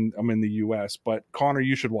like I'm in the US. But Connor,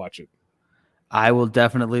 you should watch it. I will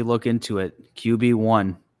definitely look into it.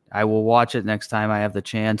 QB1. I will watch it next time I have the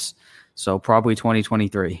chance. So probably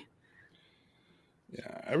 2023.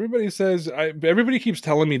 Yeah, everybody keeps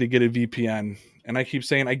telling me to get a VPN, and I keep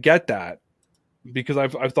saying I get that because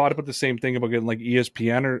I've thought about the same thing about getting like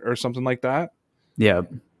ESPN or something like that. Yeah.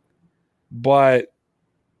 But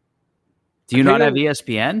do you not have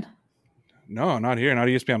ESPN? No, not here. Not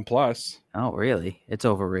ESPN Plus. Oh, really? It's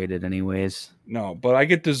overrated anyways. No, but I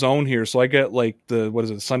get DAZN here, so I get like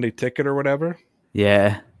the Sunday Ticket or whatever.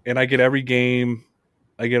 Yeah. And I get every game.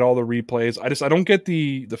 I get all the replays. I don't get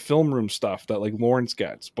the film room stuff that like Lawrence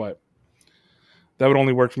gets, but that would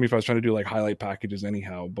only work for me if I was trying to do like highlight packages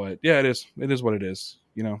anyhow. But yeah, it is what it is.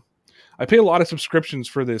 You know, I pay a lot of subscriptions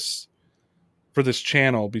for this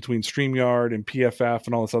channel between StreamYard and PFF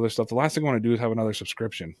and all this other stuff. The last thing I want to do is have another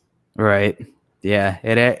subscription. Right. Yeah.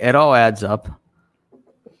 It all adds up.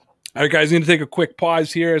 All right, guys, need to take a quick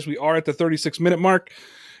pause here as we are at the 36-minute mark.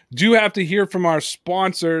 Do have to hear from our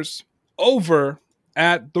sponsors over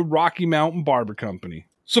at the Rocky Mountain Barber Company.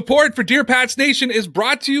 Support for Dear Pats Nation is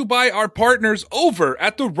brought to you by our partners over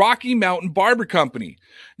at the Rocky Mountain Barber Company.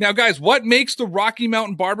 Now, guys, what makes the Rocky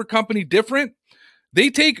Mountain Barber Company different? They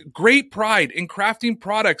take great pride in crafting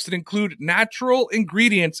products that include natural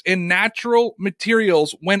ingredients and natural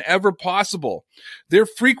materials whenever possible. Their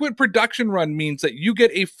frequent production run means that you get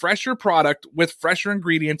a fresher product with fresher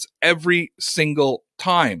ingredients every single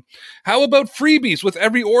time. How about freebies with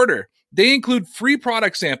every order? They include free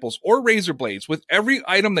product samples or razor blades with every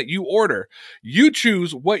item that you order. You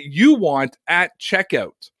choose what you want at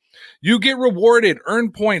checkout. You get rewarded,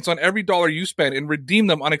 earn points on every dollar you spend, and redeem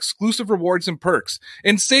them on exclusive rewards and perks.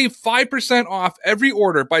 And save 5% off every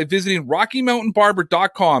order by visiting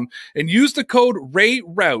RockyMountainBarber.com and use the code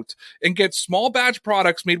RAYROUTE and get small batch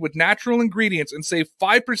products made with natural ingredients and save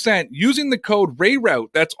 5% using the code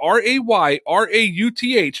RAYROUTE, that's RAYRAUTH,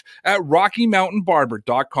 at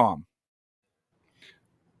RockyMountainBarber.com.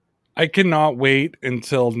 I cannot wait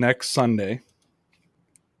until next Sunday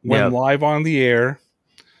when live on the air,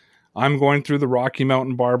 I'm going through the Rocky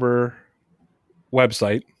Mountain Barber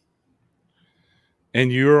website,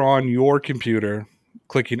 and you're on your computer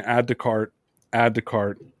clicking add to cart.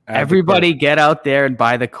 Everybody get out there and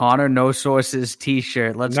buy the Connor No Sources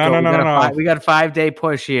t-shirt. Let's go. We got a 5-day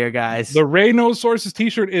push here, guys. The Ray No Sources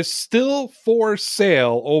t-shirt is still for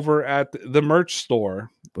sale over at the merch store,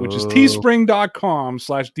 which is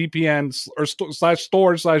teespring.com/DPN or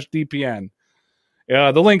 /store/DPN.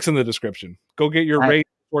 The link's in the description. Go get your Ray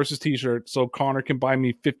Sources t-shirt so Connor can buy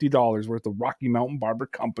me $50 worth of Rocky Mountain Barber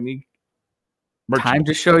Company merch. Time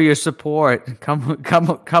to show your support. Come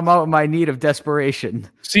out in my need of desperation.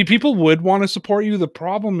 See, people would want to support you. The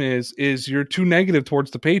problem is you're too negative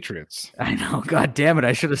towards the Patriots. I know. God damn it.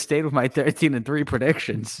 I should have stayed with my 13-3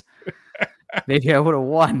 predictions. Maybe I would have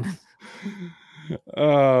won.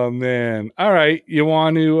 Oh man. All right. You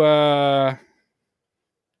want to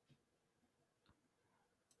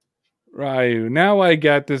Ryu. Now I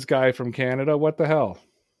got this guy from Canada. What the hell?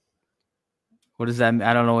 What does that mean?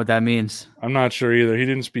 I don't know what that means. I'm not sure either. He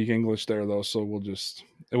didn't speak English there, though, so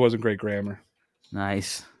it wasn't great grammar.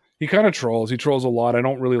 Nice. He kind of trolls. He trolls a lot. I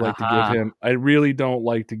don't really like to give him... I really don't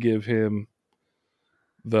like to give him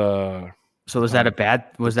the... So was that a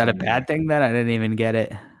bad thing then? I didn't even get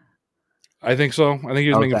it. I think so. I think he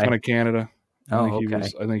was making fun of Canada. I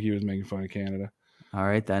think he was making fun of Canada. All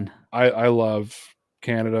right, then. I love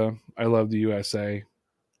Canada. I love the USA.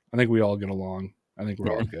 I think we all get along. I think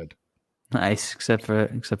we're all good. Nice, except for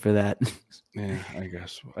that. Yeah, I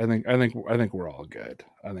guess. I think we're all good.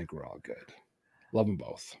 I think we're all good. Love them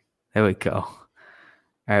both. There we go. All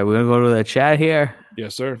right, we're gonna go to the chat here.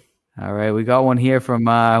 Yes, sir. All right, we got one here from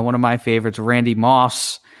one of my favorites, Randy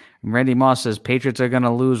Moss. And Randy Moss says Patriots are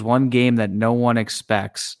gonna lose one game that no one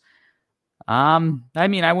expects. I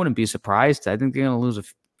mean, I wouldn't be surprised. I think they're gonna lose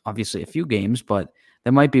obviously a few games, but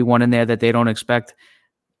there might be one in there that they don't expect.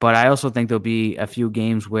 But I also think there'll be a few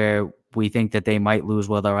games where we think that they might lose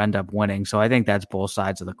where they'll end up winning. So I think that's both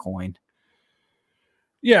sides of the coin.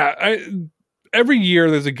 Yeah, every year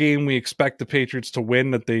there's a game we expect the Patriots to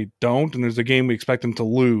win that they don't, and there's a game we expect them to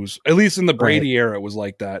lose. At least in the Brady era, it was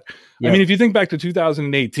like that. Yep. I mean, if you think back to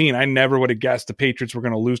 2018, I never would have guessed the Patriots were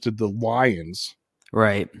going to lose to the Lions.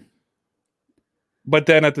 Right. But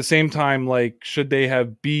then at the same time, like, should they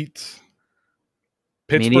have beat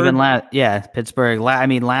Pittsburgh? I mean, even Pittsburgh.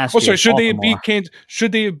 Last year. Sorry, should they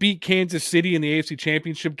have beat Kansas City in the AFC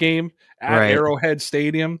Championship game at Arrowhead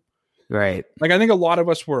Stadium? Right. Like, I think a lot of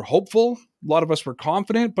us were hopeful, a lot of us were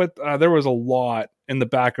confident, but there was a lot in the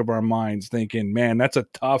back of our minds thinking, man, that's a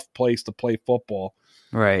tough place to play football.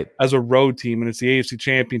 Right. As a road team, and it's the AFC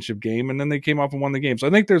Championship game, and then they came off and won the game. So I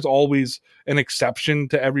think there's always an exception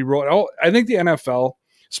to every rule. I think the NFL,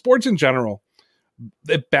 sports in general,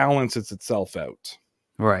 it balances itself out.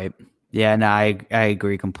 Right. Yeah, no, I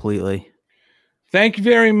agree completely. Thank you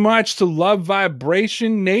very much to Love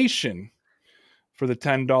Vibration Nation for the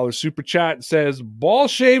 $10 super chat. It says, Ball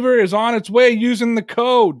Shaver is on its way using the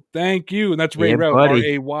code. Thank you. And that's Ray Rout,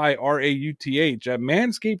 RAYRAUTH at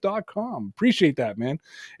manscaped.com. Appreciate that, man.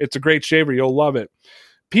 It's a great shaver. You'll love it.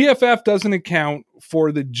 PFF doesn't account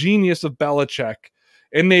for the genius of Belichick,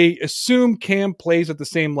 and they assume Cam plays at the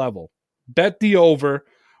same level. Bet the over.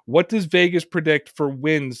 What does Vegas predict for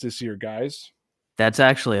wins this year, guys? That's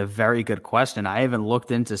actually a very good question. I haven't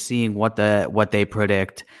looked into seeing what they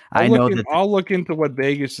predict. I'll look into what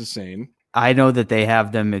Vegas is saying. I know that they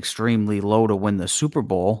have them extremely low to win the Super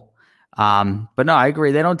Bowl. But no, I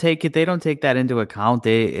agree. They don't take that into account.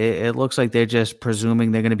 It looks like they're just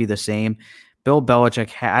presuming they're going to be the same. Bill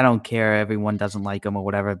Belichick, I don't care. Everyone doesn't like him or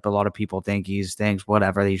whatever. But a lot of people think he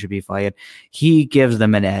should be fired. He gives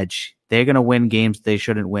them an edge. They're going to win games they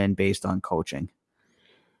shouldn't win based on coaching.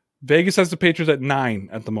 Vegas has the Patriots at 9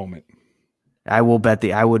 at the moment. I would bet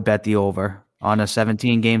the over on a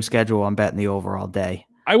 17-game schedule. I'm betting the over all day.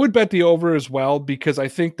 I would bet the over as well, because I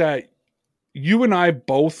think that you and I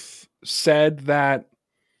both said that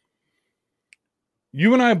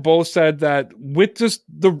with just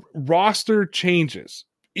the roster changes,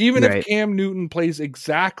 even if Cam Newton plays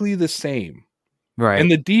exactly the same, right,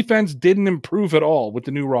 and the defense didn't improve at all with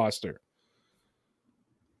the new roster,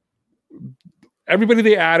 everybody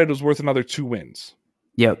they added was worth another 2 wins.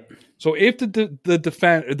 Yep. So if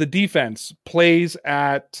the defense plays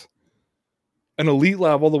at an elite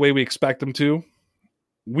level the way we expect them to,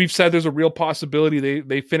 we've said there's a real possibility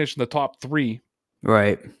they finish in the top 3.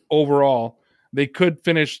 Right. Overall, they could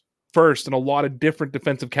finish first in a lot of different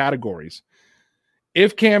defensive categories.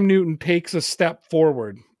 If Cam Newton takes a step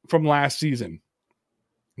forward from last season,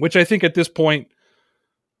 which I think at this point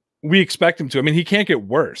we expect him to. I mean, he can't get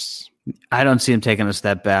worse. I don't see him taking a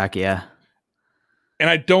step back, yeah. And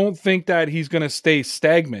I don't think that he's going to stay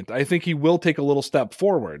stagnant. I think he will take a little step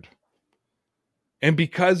forward. And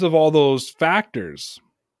because of all those factors,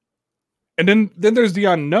 and then there's the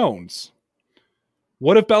unknowns.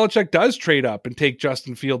 What if Belichick does trade up and take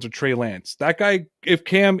Justin Fields or Trey Lance? That guy, if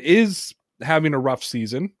Cam is having a rough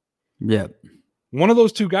season, one of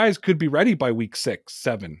those 2 guys could be ready by week 6,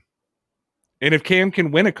 7. And if Cam can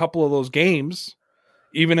win a couple of those games,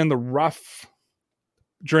 even in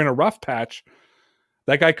during a rough patch,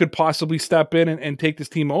 that guy could possibly step in and take this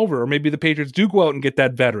team over. Or maybe the Patriots do go out and get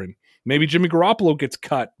that veteran. Maybe Jimmy Garoppolo gets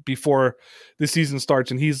cut before the season starts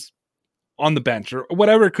and he's on the bench, or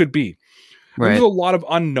whatever it could be. Right. There's a lot of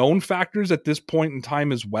unknown factors at this point in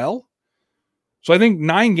time as well. So I think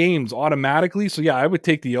 9 games automatically. So yeah, I would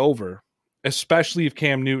take the over, especially if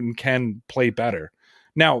Cam Newton can play better.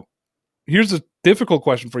 Now, here's a difficult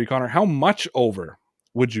question for you, Connor. How much over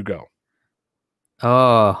would you go?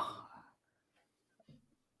 Oh,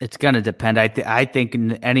 it's going to depend. I think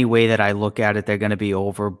in any way that I look at it, they're going to be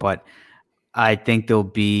over, but I think there'll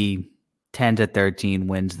be 10 to 13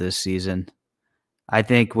 wins this season. I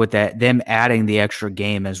think with them adding the extra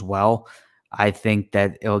game as well, I think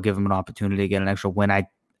that it'll give them an opportunity to get an extra win.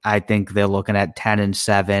 I think they're looking at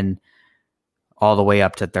 10-7 all the way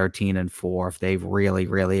up to 13-4 if they really,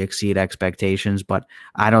 really exceed expectations. But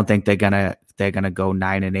I don't think they're gonna go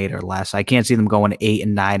 9-8 or less. I can't see them going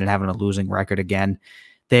 8-9 and having a losing record again.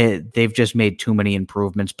 They've just made too many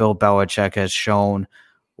improvements. Bill Belichick has shown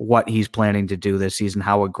what he's planning to do this season,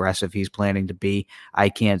 how aggressive he's planning to be. I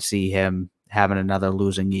can't see him having another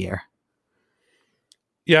losing year.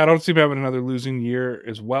 Yeah, I don't see him having another losing year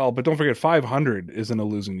as well. But don't forget, 500 isn't a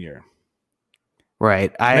losing year.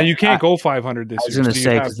 Right. Now you can't go 500 this year. I was going to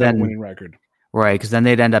say, because then winning record. Right, because then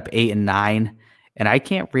they'd end up 8-9, And I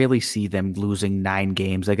can't really see them losing 9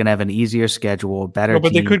 games. They're going to have an easier schedule, a better No,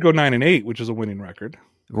 but team. they could go 9-8, which is a winning record.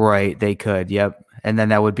 Right, they could. Yep. And then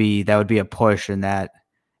that would be a push in that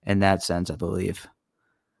sense, I believe.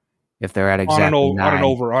 If they're at exactly on an 9.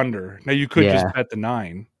 over under. Now you could just bet the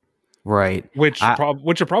 9. Right. Which are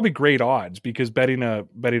probably great odds, because betting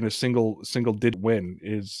a single digit win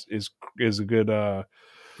is a good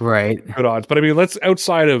right. good odds. But I mean, let's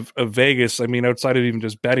outside of Vegas, I mean, outside of even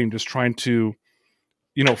just betting, just trying to,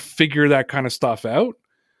 figure that kind of stuff out.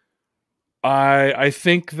 I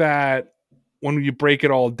think that when you break it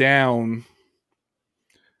all down,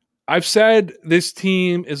 I've said this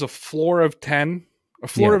team is a floor of 10, a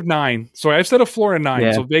floor of 9. So I've said a floor of 9.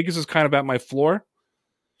 Yeah. So Vegas is kind of at my floor.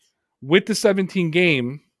 With the 17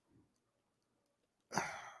 game,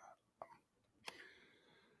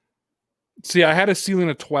 see, I had a ceiling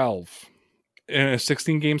of 12 in a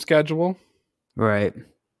 16 game schedule. Right.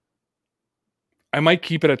 I might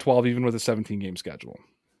keep it at 12 even with a 17 game schedule.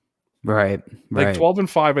 Right. Like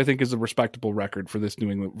 12-5, I think, is a respectable record for this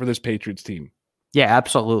this Patriots team. Yeah,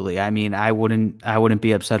 absolutely. I mean, I wouldn't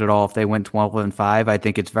be upset at all if they went 12-5. I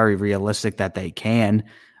think it's very realistic that they can.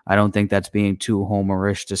 I don't think that's being too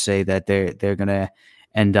homerish to say that they're going to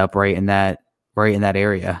end up right in that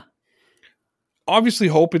area. Obviously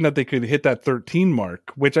hoping that they could hit that 13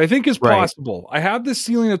 mark, which I think is possible. I have this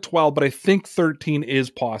ceiling of 12, but I think 13 is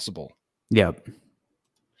possible. Yep.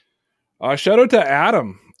 Shout out to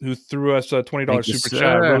Adam, who threw us a $20 super chat.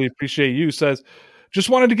 I really appreciate you. Says, just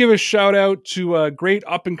wanted to give a shout out to a great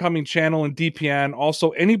up and coming channel in DPN. Also,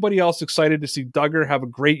 anybody else excited to see Duggar have a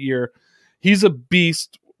great year? He's a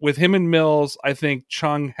beast. With him and Mills, I think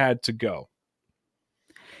Chung had to go.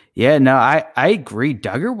 Yeah, no, I agree.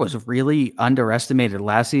 Duggar was really underestimated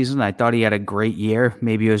last season. I thought he had a great year.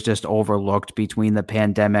 Maybe it was just overlooked between the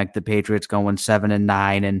pandemic, the Patriots going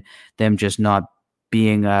 7-9, and them just not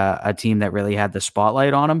being a team that really had the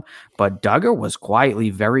spotlight on him. But Duggar was quietly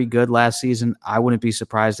very good last season. I wouldn't be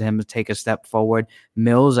surprised to him to take a step forward.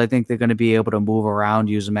 Mills, I think they're going to be able to move around,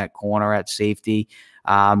 use him at corner, at safety.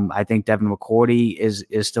 I think Devin McCourty is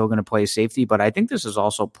still going to play safety, but I think this is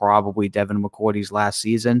also probably Devin McCourty's last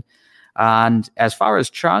season. And as far as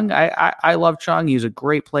Chung, I love Chung. He was a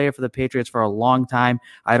great player for the Patriots for a long time.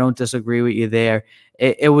 I don't disagree with you there.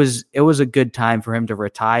 It was a good time for him to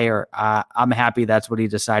retire. I'm happy that's what he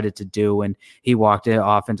decided to do, and he walked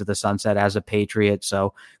off into the sunset as a Patriot.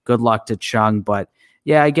 So good luck to Chung. But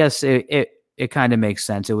yeah, I guess it kind of makes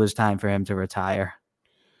sense. It was time for him to retire.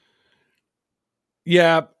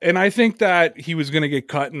 Yeah, and I think that he was going to get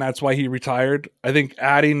cut, and that's why he retired. I think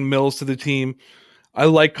adding Mills to the team, I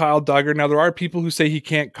like Kyle Duggar. Now, there are people who say he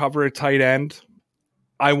can't cover a tight end.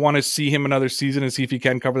 I want to see him another season and see if he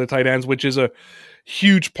can cover the tight ends, which is a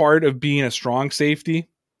huge part of being a strong safety.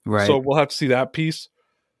 Right. So we'll have to see that piece.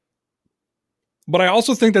 But I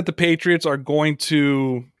also think that the Patriots are going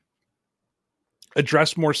to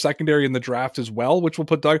address more secondary in the draft as well, which will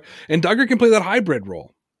put Duggar. And Duggar can play that hybrid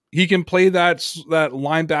role. He can play that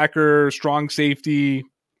linebacker, strong safety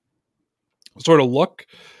sort of look.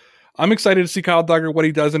 I'm excited to see Kyle Duggar, what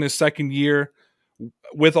he does in his second year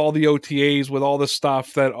with all the OTAs, with all the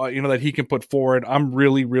stuff that that he can put forward. I'm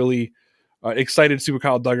really, really excited to see what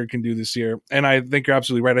Kyle Duggar can do this year. And I think you're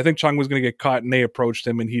absolutely right. I think Chung was going to get cut, and they approached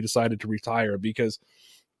him, and he decided to retire because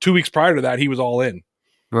 2 weeks prior to that, he was all in.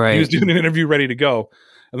 Right. He was doing an interview ready to go.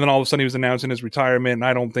 And then all of a sudden he was announcing his retirement, and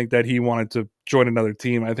I don't think that he wanted to join another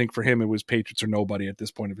team. I think for him it was Patriots or nobody at this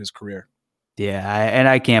point of his career. Yeah, and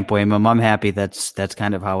I can't blame him. I'm happy that's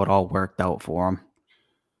kind of how it all worked out for him.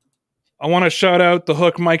 I want to shout out the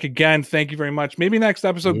Hook Mike again. Thank you very much. Maybe next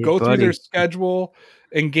episode, go through their schedule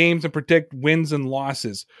and games and predict wins and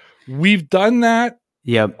losses. We've done that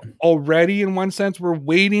already in one sense. We're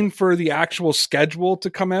waiting for the actual schedule to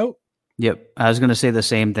come out. Yep. I was going to say the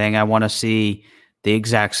same thing. I want to see the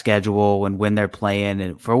exact schedule and when they're playing.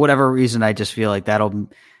 And for whatever reason, I just feel like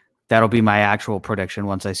that'll be my actual prediction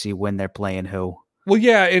once I see when they're playing who. Well,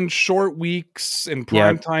 yeah, in short weeks and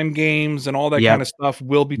primetime games and all that kind of stuff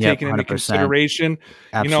will be taken into consideration.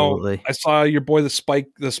 Absolutely. I saw your boy, the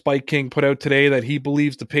Spike King, put out today that he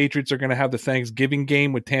believes the Patriots are going to have the Thanksgiving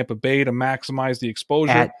game with Tampa Bay to maximize the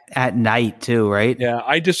exposure. At night too, right? Yeah,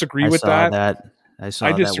 I disagree with that.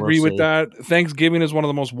 I disagree with that. Thanksgiving is one of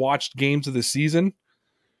the most watched games of the season.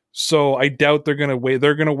 So I doubt they're going to wait.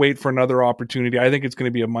 They're going to wait for another opportunity. I think it's going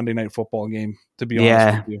to be a Monday Night Football game, to be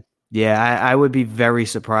honest with you. Yeah, I would be very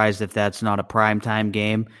surprised if that's not a primetime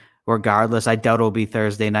game. Regardless, I doubt it'll be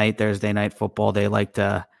Thursday night football. They like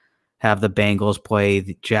to have the Bengals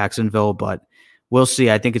play Jacksonville, but we'll see.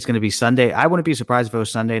 I think it's going to be Sunday. I wouldn't be surprised if it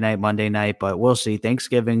was Sunday night, Monday night, but we'll see.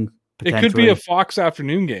 Thanksgiving, It could be a potentially. Fox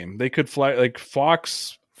afternoon game. They could fly like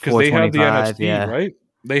Fox because they have the 425, NFC, yeah. right?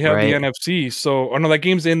 They have the Right. NFC. So, no, that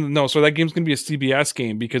game's in. No, so that game's going to be a CBS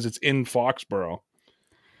game because it's in Foxborough.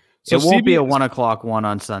 So It won't be a CBS, 1:00 one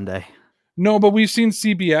on Sunday. no, but we've seen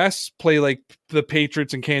CBS play like the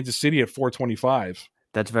Patriots in Kansas City at 425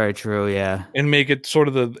 That's very true. Yeah. and make it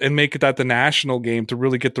that the national game to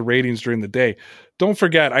really get the ratings during the day. Don't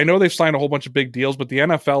forget, I know they've signed a whole bunch of big deals, but the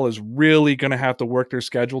NFL is really going to have to work their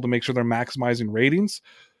schedule to make sure they're maximizing ratings.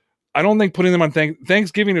 I don't think putting them on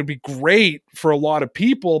Thanksgiving would be great for a lot of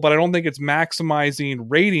people, but I don't think it's maximizing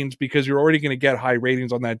ratings because you're already going to get high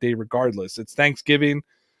ratings on that day regardless. It's Thanksgiving.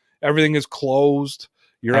 Everything is closed.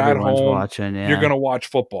 You're Everyone's at home. watching. You're Yeah. going to watch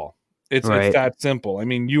football. It's Right. that simple. I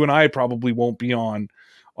mean, you and I probably won't be on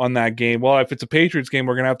that game. Well, if it's a Patriots game,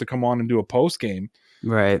 we're going to have to come on and do a post game.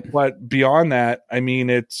 Right. But beyond that, I mean,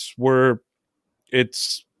 it's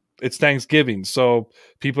Thanksgiving, so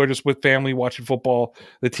people are just with family watching football.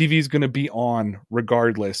 The TV is going to be on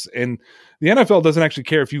regardless, and the NFL doesn't actually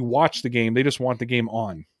care if you watch the game; they just want the game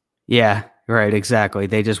on. Yeah. Right. Exactly.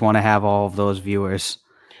 They just want to have all of those viewers.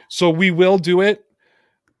 So we will do it.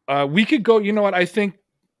 We could go. You know what? I think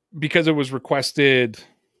because it was requested.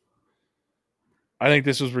 I think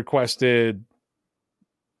this was requested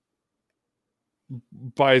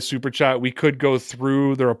by a super chat. We could go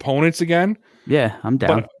through their opponents again. Yeah, I'm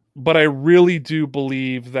down. But I really do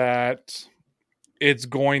believe that it's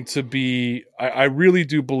going to be. I really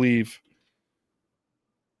do believe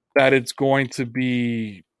that it's going to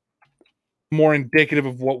be more indicative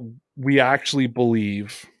of what we actually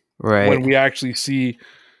believe Right. when we actually see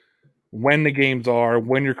when the games are,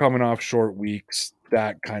 when you're coming off short weeks,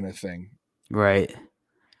 that kind of thing. Right.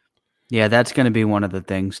 Yeah, that's going to be one of the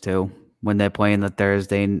things too. When they're playing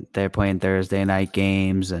Thursday night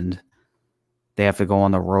games, and they have to go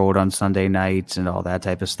on the road on Sunday nights and all that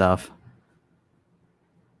type of stuff.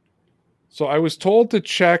 So I was told to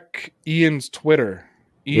check Ian's Twitter.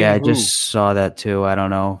 I who? just saw that too. I don't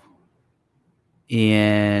know.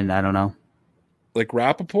 Ian, I don't know. Like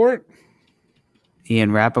Rappaport?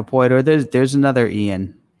 Ian Rappaport, or there's another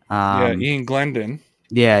Ian. Ian Glendon.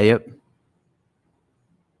 Yeah, yep.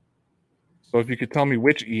 So if you could tell me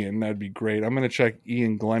which Ian, that'd be great. I'm going to check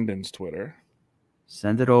Ian Glendon's Twitter.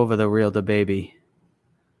 Send it over the real the baby.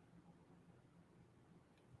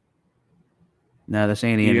 No, this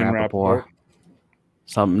ain't Ian Rappaport.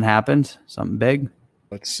 Something happened? Something big?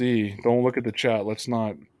 Let's see. Don't look at the chat. Let's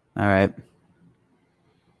not. All right.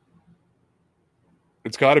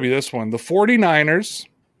 It's got to be this one. The 49ers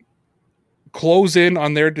close in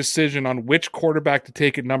on their decision on which quarterback to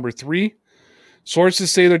take at number 3.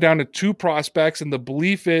 Sources say they're down to 2 prospects, and the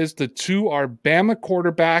belief is the 2 are Bama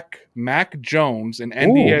quarterback Mac Jones and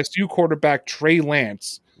NDSU quarterback Trey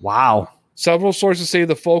Lance. Wow. Several sources say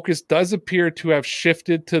the focus does appear to have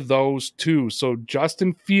shifted to those 2. So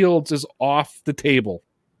Justin Fields is off the table.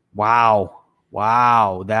 Wow.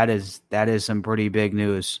 That is some pretty big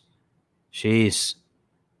news. Jeez.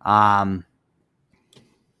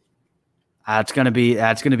 That's gonna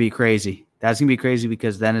be crazy. That's gonna be crazy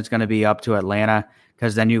because then it's gonna be up to Atlanta,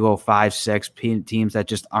 because then you go 5-6 teams that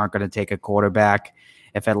just aren't gonna take a quarterback.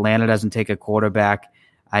 If Atlanta doesn't take a quarterback,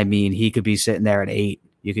 I mean, he could be sitting there at 8.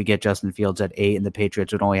 You could get Justin Fields at 8, and the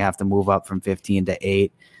Patriots would only have to move up from 15 to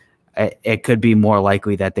 8. It could be more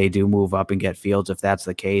likely that they do move up and get Fields if that's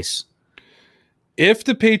the case. If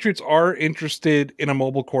the Patriots are interested in a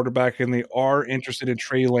mobile quarterback and they are interested in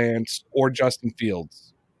Trey Lance or Justin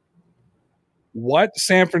Fields, what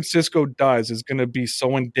San Francisco does is going to be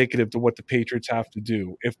so indicative to what the Patriots have to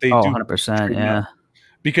do if they do 100%, yeah.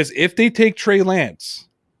 Because if they take Trey Lance,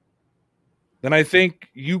 then I think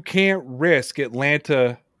you can't risk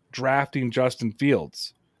Atlanta drafting Justin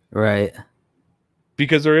Fields. Right.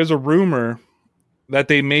 Because there is a rumor that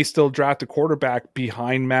they may still draft a quarterback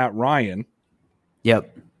behind Matt Ryan.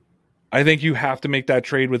 Yep. I think you have to make that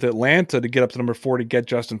trade with Atlanta to get up to number 4 to get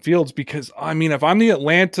Justin Fields, because, I mean, if I'm the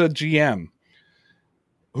Atlanta GM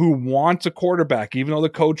who wants a quarterback, even though the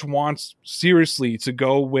coach wants seriously to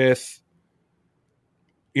go with,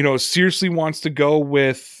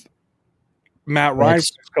 Matt Ryan for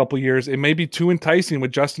the next couple of years, it may be too enticing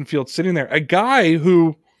with Justin Fields sitting there. A guy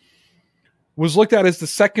who was looked at as the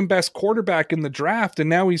second best quarterback in the draft, and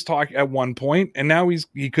now he's talking at one point, and now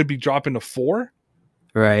he could be dropping to 4.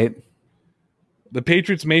 Right. The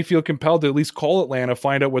Patriots may feel compelled to at least call Atlanta,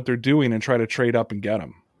 find out what they're doing, and try to trade up and get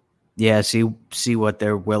him. Yeah, see what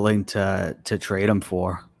they're willing to trade him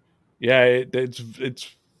for. Yeah,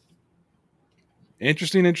 it's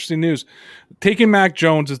interesting news. Taking Mac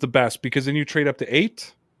Jones is the best, because then you trade up to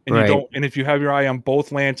 8, and you don't. And if you have your eye on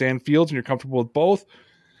both Lance and Fields, and you're comfortable with both,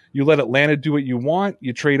 You let Atlanta do what you want.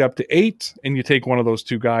 You trade up to 8, and you take one of those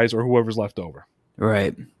two guys or whoever's left over.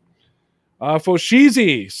 Right.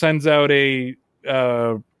 Foshizi sends out a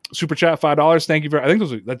super chat, $5. Thank you very. I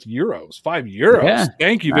think that's euros. €5. Yeah,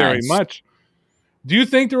 Thank you very nice. much. Do you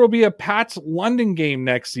think there will be a Pats London game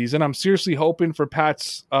next season? I'm seriously hoping for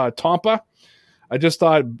Pats Tampa. I just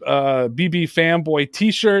thought BB Fanboy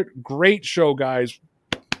T-shirt. Great show, guys.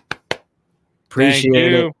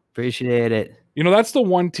 Appreciate it. You know, that's the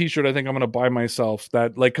one T-shirt I think I'm going to buy myself.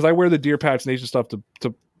 That because I wear the Dear Pats Nation stuff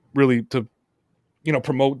to really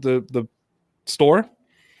promote the store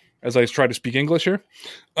as I try to speak English here.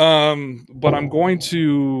 But I think I'm going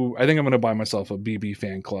to buy myself a BB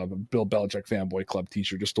Fan Club, a Bill Belichick Fanboy Club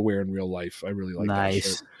T-shirt just to wear in real life. I really like that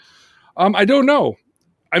shirt. I don't know.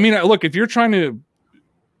 I mean, look, if you're trying to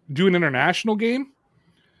do an international game,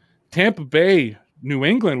 Tampa Bay, New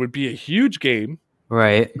England would be a huge game.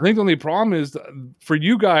 Right. I think the only problem is for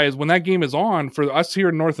you guys, when that game is on, for us here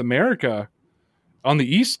in North America, on the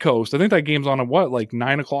East Coast, I think that game's on at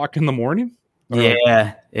 9:00 in the morning?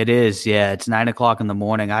 Yeah, it is. Yeah, it's 9:00 in the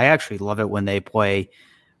morning. I actually love it when they play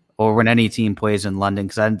or when any team plays in London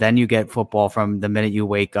because then you get football from the minute you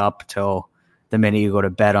wake up till the minute you go to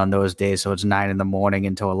bed on those days. So it's 9 in the morning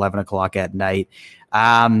until 11 o'clock at night.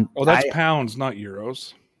 That's pounds, not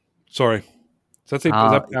euros. Sorry. Is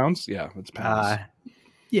that pounds? Yeah, it's pounds.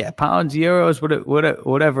 Yeah, pounds, euros,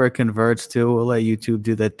 whatever it converts to. We'll let YouTube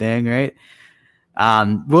do the thing, right?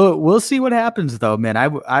 We'll see what happens though, man.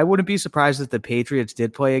 I wouldn't be surprised if the Patriots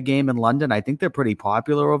did play a game in London. I think they're pretty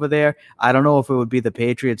popular over there. I don't know if it would be the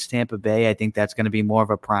Patriots Tampa Bay. I think that's going to be more of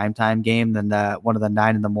a primetime game than one of the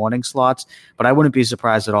 9 in the morning slots. But I wouldn't be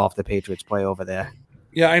surprised at all if the Patriots play over there.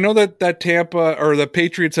 Yeah, I know that Tampa or the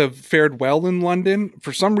Patriots have fared well in London.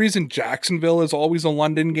 For some reason, Jacksonville is always a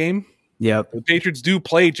London game. Yep. The Patriots do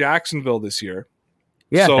play Jacksonville this year.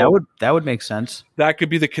 Yeah, so that would make sense. That could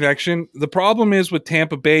be the connection. The problem is with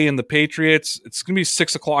Tampa Bay and the Patriots, it's going to be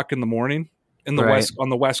 6:00 in the morning in the west on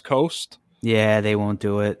the West Coast. Yeah, they won't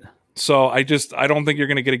do it. So I don't think you're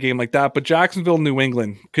going to get a game like that. But Jacksonville, New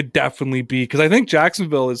England could definitely be because I think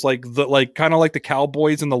Jacksonville is kind of like the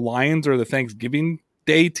Cowboys and the Lions or the Thanksgiving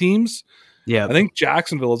Day teams. Yeah, I think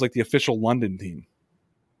Jacksonville is like the official London team.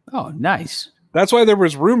 Oh, nice. That's why there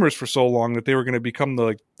was rumors for so long that they were going to become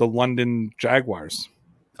the London Jaguars.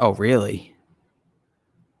 Oh, really?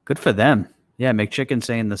 Good for them. Yeah, McChicken's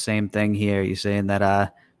saying the same thing here. He's saying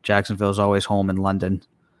that Jacksonville's always home in London.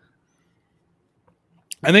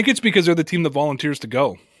 I think it's because they're the team that volunteers to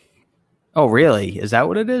go. Oh, really? Is that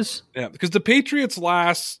what it is? Yeah, because the Patriots'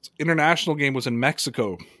 last international game was in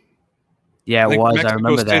Mexico. Yeah, it was. I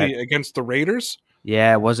remember City that. Against the Raiders.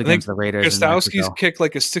 Yeah, it was against the Raiders. Gostowski's kicked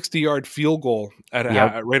like a 60-yard field goal right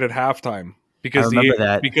at halftime because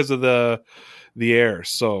of the air.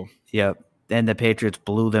 So yep, and the Patriots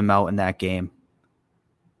blew them out in that game.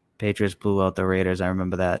 Patriots blew out the Raiders. I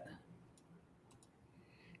remember that.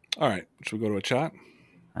 All right, should we go to a chat?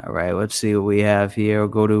 All right, let's see what we have here. We'll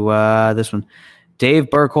go to this one.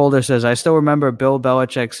 Dave Burkholder says, I still remember Bill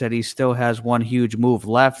Belichick said he still has one huge move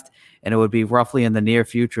left, and it would be roughly in the near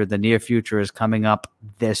future. The near future is coming up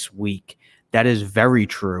this week. That is very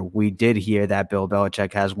true. We did hear that Bill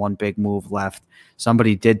Belichick has one big move left.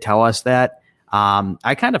 Somebody did tell us that.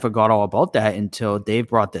 I kind of forgot all about that until Dave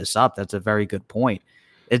brought this up. That's a very good point.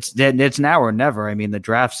 It's now or never. I mean, the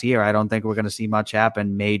draft's here. I don't think we're going to see much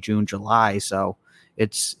happen May, June, July. So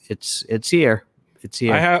it's here. It's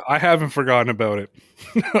here. I haven't forgotten about it.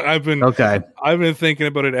 I've been thinking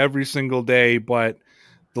about it every single day, but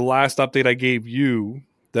the last update I gave you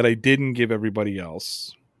that I didn't give everybody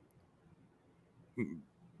else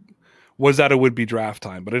was that it would be draft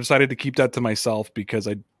time. But I decided to keep that to myself because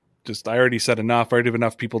I already said enough. I already have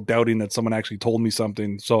enough people doubting that someone actually told me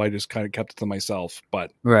something. So I just kind of kept it to myself.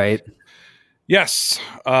 But right. Yes.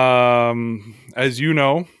 As you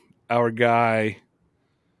know, our guy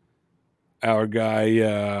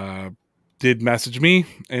did message me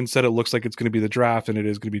and said it looks like it's going to be the draft and it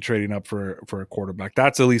is going to be trading up for a quarterback.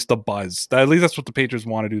 That's at least the buzz. At least that's what the Patriots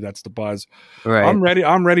want to do. That's the buzz. Right. I'm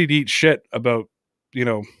ready to eat shit about,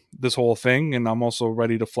 this whole thing. And I'm also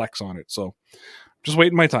ready to flex on it. So just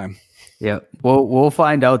waiting my time. Yeah. We'll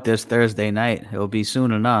find out this Thursday night. It'll be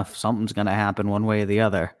soon enough. Something's going to happen one way or the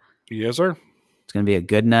other. Yes, sir. It's going to be a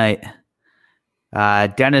good night.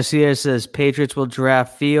 Dennis here says Patriots will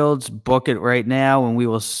draft Fields. Book it right now, and we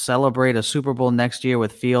will celebrate a Super Bowl next year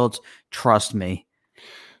with Fields. Trust me.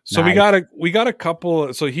 So nice. we got a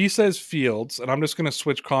couple. So he says Fields, and I'm just going to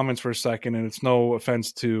switch comments for a second, and it's no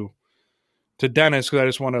offense to Dennis because I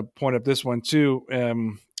just want to point up this one too.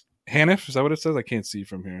 Hanif, is that what it says? I can't see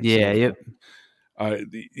from here. Yeah. Yep.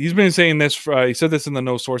 He's been saying this. He said this in the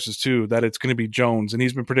No Sources too, that it's going to be Jones, and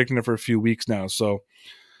he's been predicting it for a few weeks now. So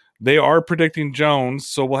they are predicting Jones.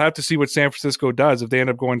 So we'll have to see what San Francisco does if they end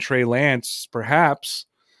up going Trey Lance, perhaps.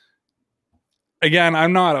 Again,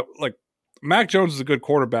 I'm not Mac Jones is a good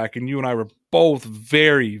quarterback, and you and I were both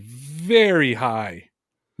very, very high.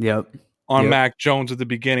 Yep. On Mac Jones at the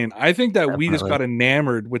beginning. I think that we just got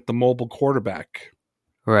enamored with the mobile quarterback.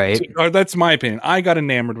 Right. That's my opinion. I got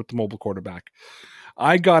enamored with the mobile quarterback.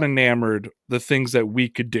 I got enamored the things that we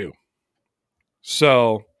could do.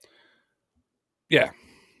 So, yeah.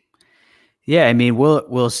 Yeah, I mean,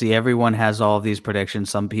 we'll see. Everyone has all of these predictions.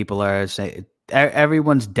 Some people are saying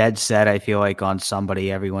everyone's dead set, I feel like, on somebody.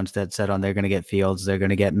 Everyone's dead set on they're going to get Fields. They're going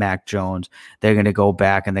to get Mac Jones. They're going to go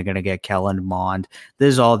back and they're going to get Kellen Mond.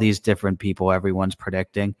 There's all these different people everyone's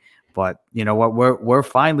predicting. But you know what? We're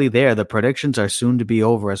finally there. The predictions are soon to be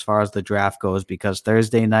over as far as the draft goes, because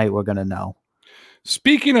Thursday night we're going to know.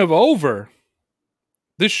 Speaking of over,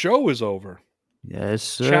 this show is over. Yes,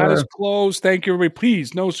 sir. Chat is closed. Thank you, everybody.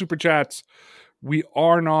 Please, no super chats. We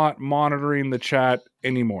are not monitoring the chat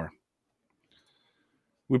anymore.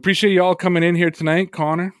 We appreciate you all coming in here tonight,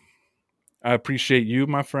 Connor. I appreciate you,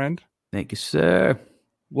 my friend. Thank you, sir.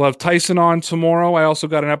 We'll have Tyson on tomorrow. I also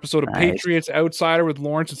got an episode of Patriots Outsider with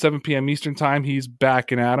Lawrence at 7 p.m. Eastern time. He's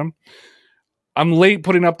backing at him. I'm late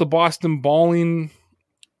putting up the Boston Balling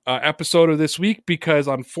episode of this week because,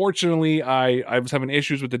 unfortunately, I was having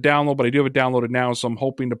issues with the download, but I do have it downloaded now, so I'm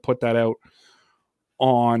hoping to put that out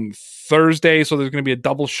on Thursday. So there's going to be a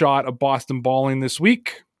double shot of Boston Balling this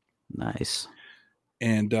week. Nice.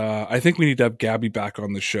 And I think we need to have Gabby back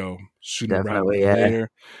on the show sooner rather than yeah. later.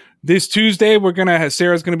 This Tuesday,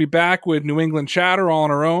 Sarah's going to be back with New England Chatter all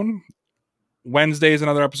on her own. Wednesday is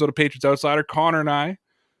another episode of Patriots Outsider. Connor and I,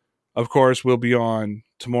 of course, will be on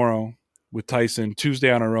tomorrow with Tyson.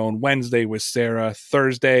 Tuesday on our own. Wednesday with Sarah.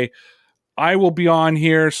 Thursday, I will be on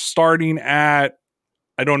here starting at,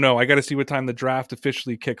 I don't know. I got to see what time the draft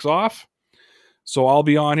officially kicks off. So I'll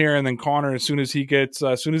be on here, and then Connor, as soon as he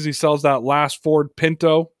sells that last Ford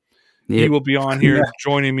Pinto, he will be on here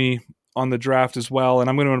joining me on the draft as well. And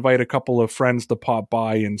I'm going to invite a couple of friends to pop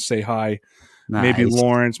by and say hi. Nice. Maybe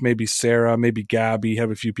Lawrence, maybe Sarah, maybe Gabby.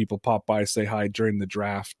 Have a few people pop by, say hi during the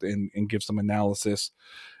draft and give some analysis.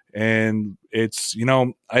 And it's,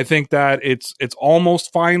 I think that it's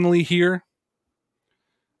almost finally here.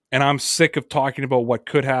 And I'm sick of talking about what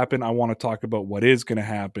could happen. I want to talk about what is going to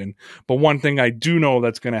happen. But one thing I do know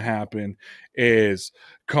that's going to happen is,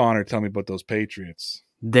 Connor, tell me about those Patriots.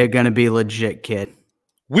 They're going to be legit, kid.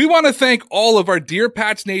 We want to thank all of our Dear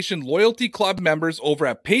Pats Nation Loyalty Club members over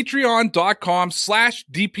at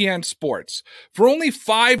patreon.com/DPN Sports. For only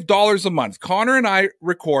 $5 a month, Connor and I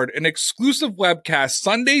record an exclusive webcast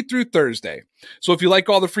Sunday through Thursday. So if you like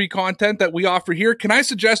all the free content that we offer here, can I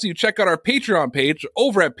suggest that you check out our Patreon page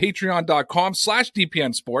over at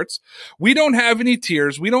patreon.com/DPN Sports. We don't have any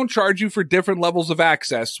tiers. We don't charge you for different levels of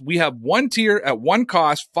access. We have one tier at one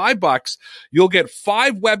cost, $5. You'll get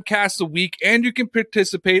 5 webcasts a week, and you can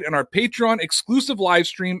participate in our Patreon exclusive live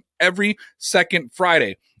stream every second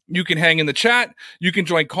Friday. You can hang in the chat. You can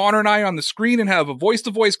join Connor and I on the screen and have a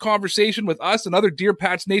voice-to-voice conversation with us and other Dear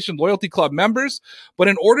Pats Nation Loyalty Club members. But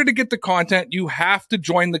in order to get the content, you have to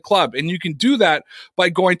join the club. And you can do that by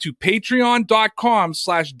going to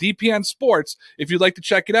patreon.com/DPN Sports. If you'd like to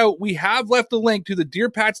check it out, we have left a link to the Dear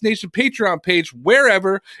Pats Nation Patreon page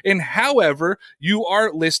wherever and however you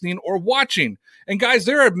are listening or watching. And guys,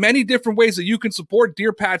 there are many different ways that you can support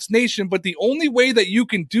Dear Pats Nation, but the only way that you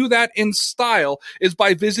can do that in style is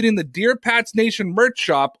by visiting the Dear Pats Nation merch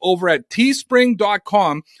shop over at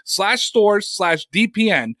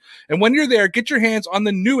teespring.com/stores/DPN. And when you're there, get your hands on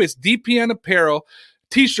the newest DPN apparel,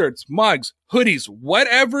 t-shirts, mugs, hoodies,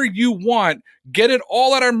 whatever you want. Get it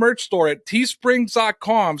all at our merch store at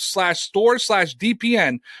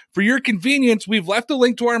teespring.com/store/DPN. For your convenience, we've left a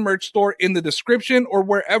link to our merch store in the description or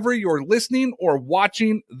wherever you're listening or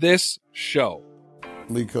watching this show.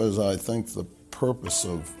 Because I think the purpose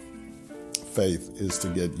of faith is to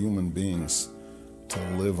get human beings to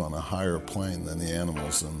live on a higher plane than the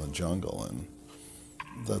animals in the jungle, and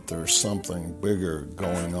that there's something bigger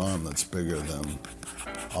going on that's bigger than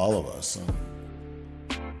all of us.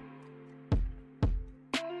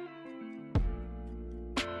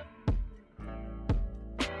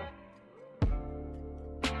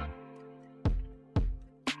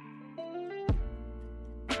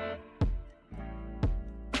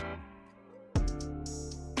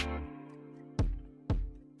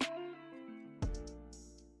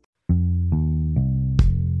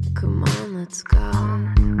 Come on, let's go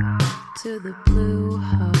to the Blue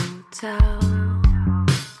Hotel.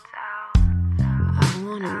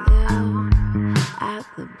 wanna live at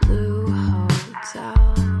the Blue Hotel.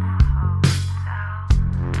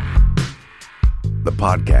 The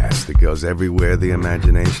podcast that goes everywhere the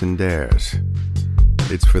imagination dares.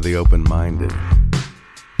 It's for the open-minded,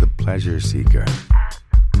 the pleasure seeker.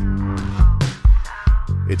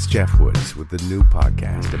 It's Jeff Woods with the new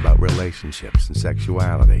podcast about relationships and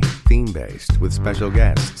sexuality, theme-based with special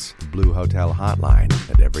guests, the Blue Hotel Hotline,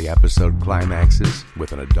 and every episode climaxes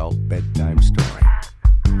with an adult bedtime story.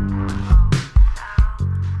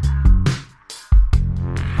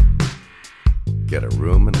 Get a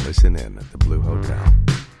room and listen in at the Blue Hotel.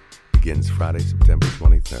 Begins Friday, September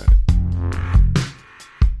 23rd.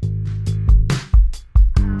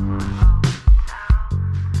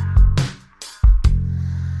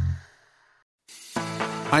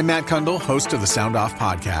 I'm Matt Kundle, host of the Sound Off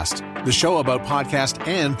Podcast, the show about podcast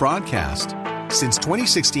and broadcast. Since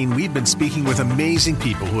 2016, we've been speaking with amazing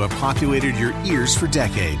people who have populated your ears for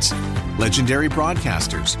decades. Legendary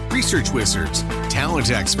broadcasters, research wizards,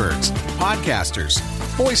 talent experts, podcasters,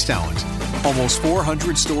 voice talent. Almost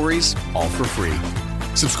 400 stories, all for free.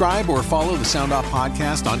 Subscribe or follow the Sound Off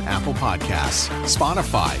Podcast on Apple Podcasts,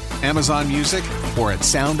 Spotify, Amazon Music, or at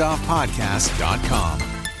soundoffpodcast.com.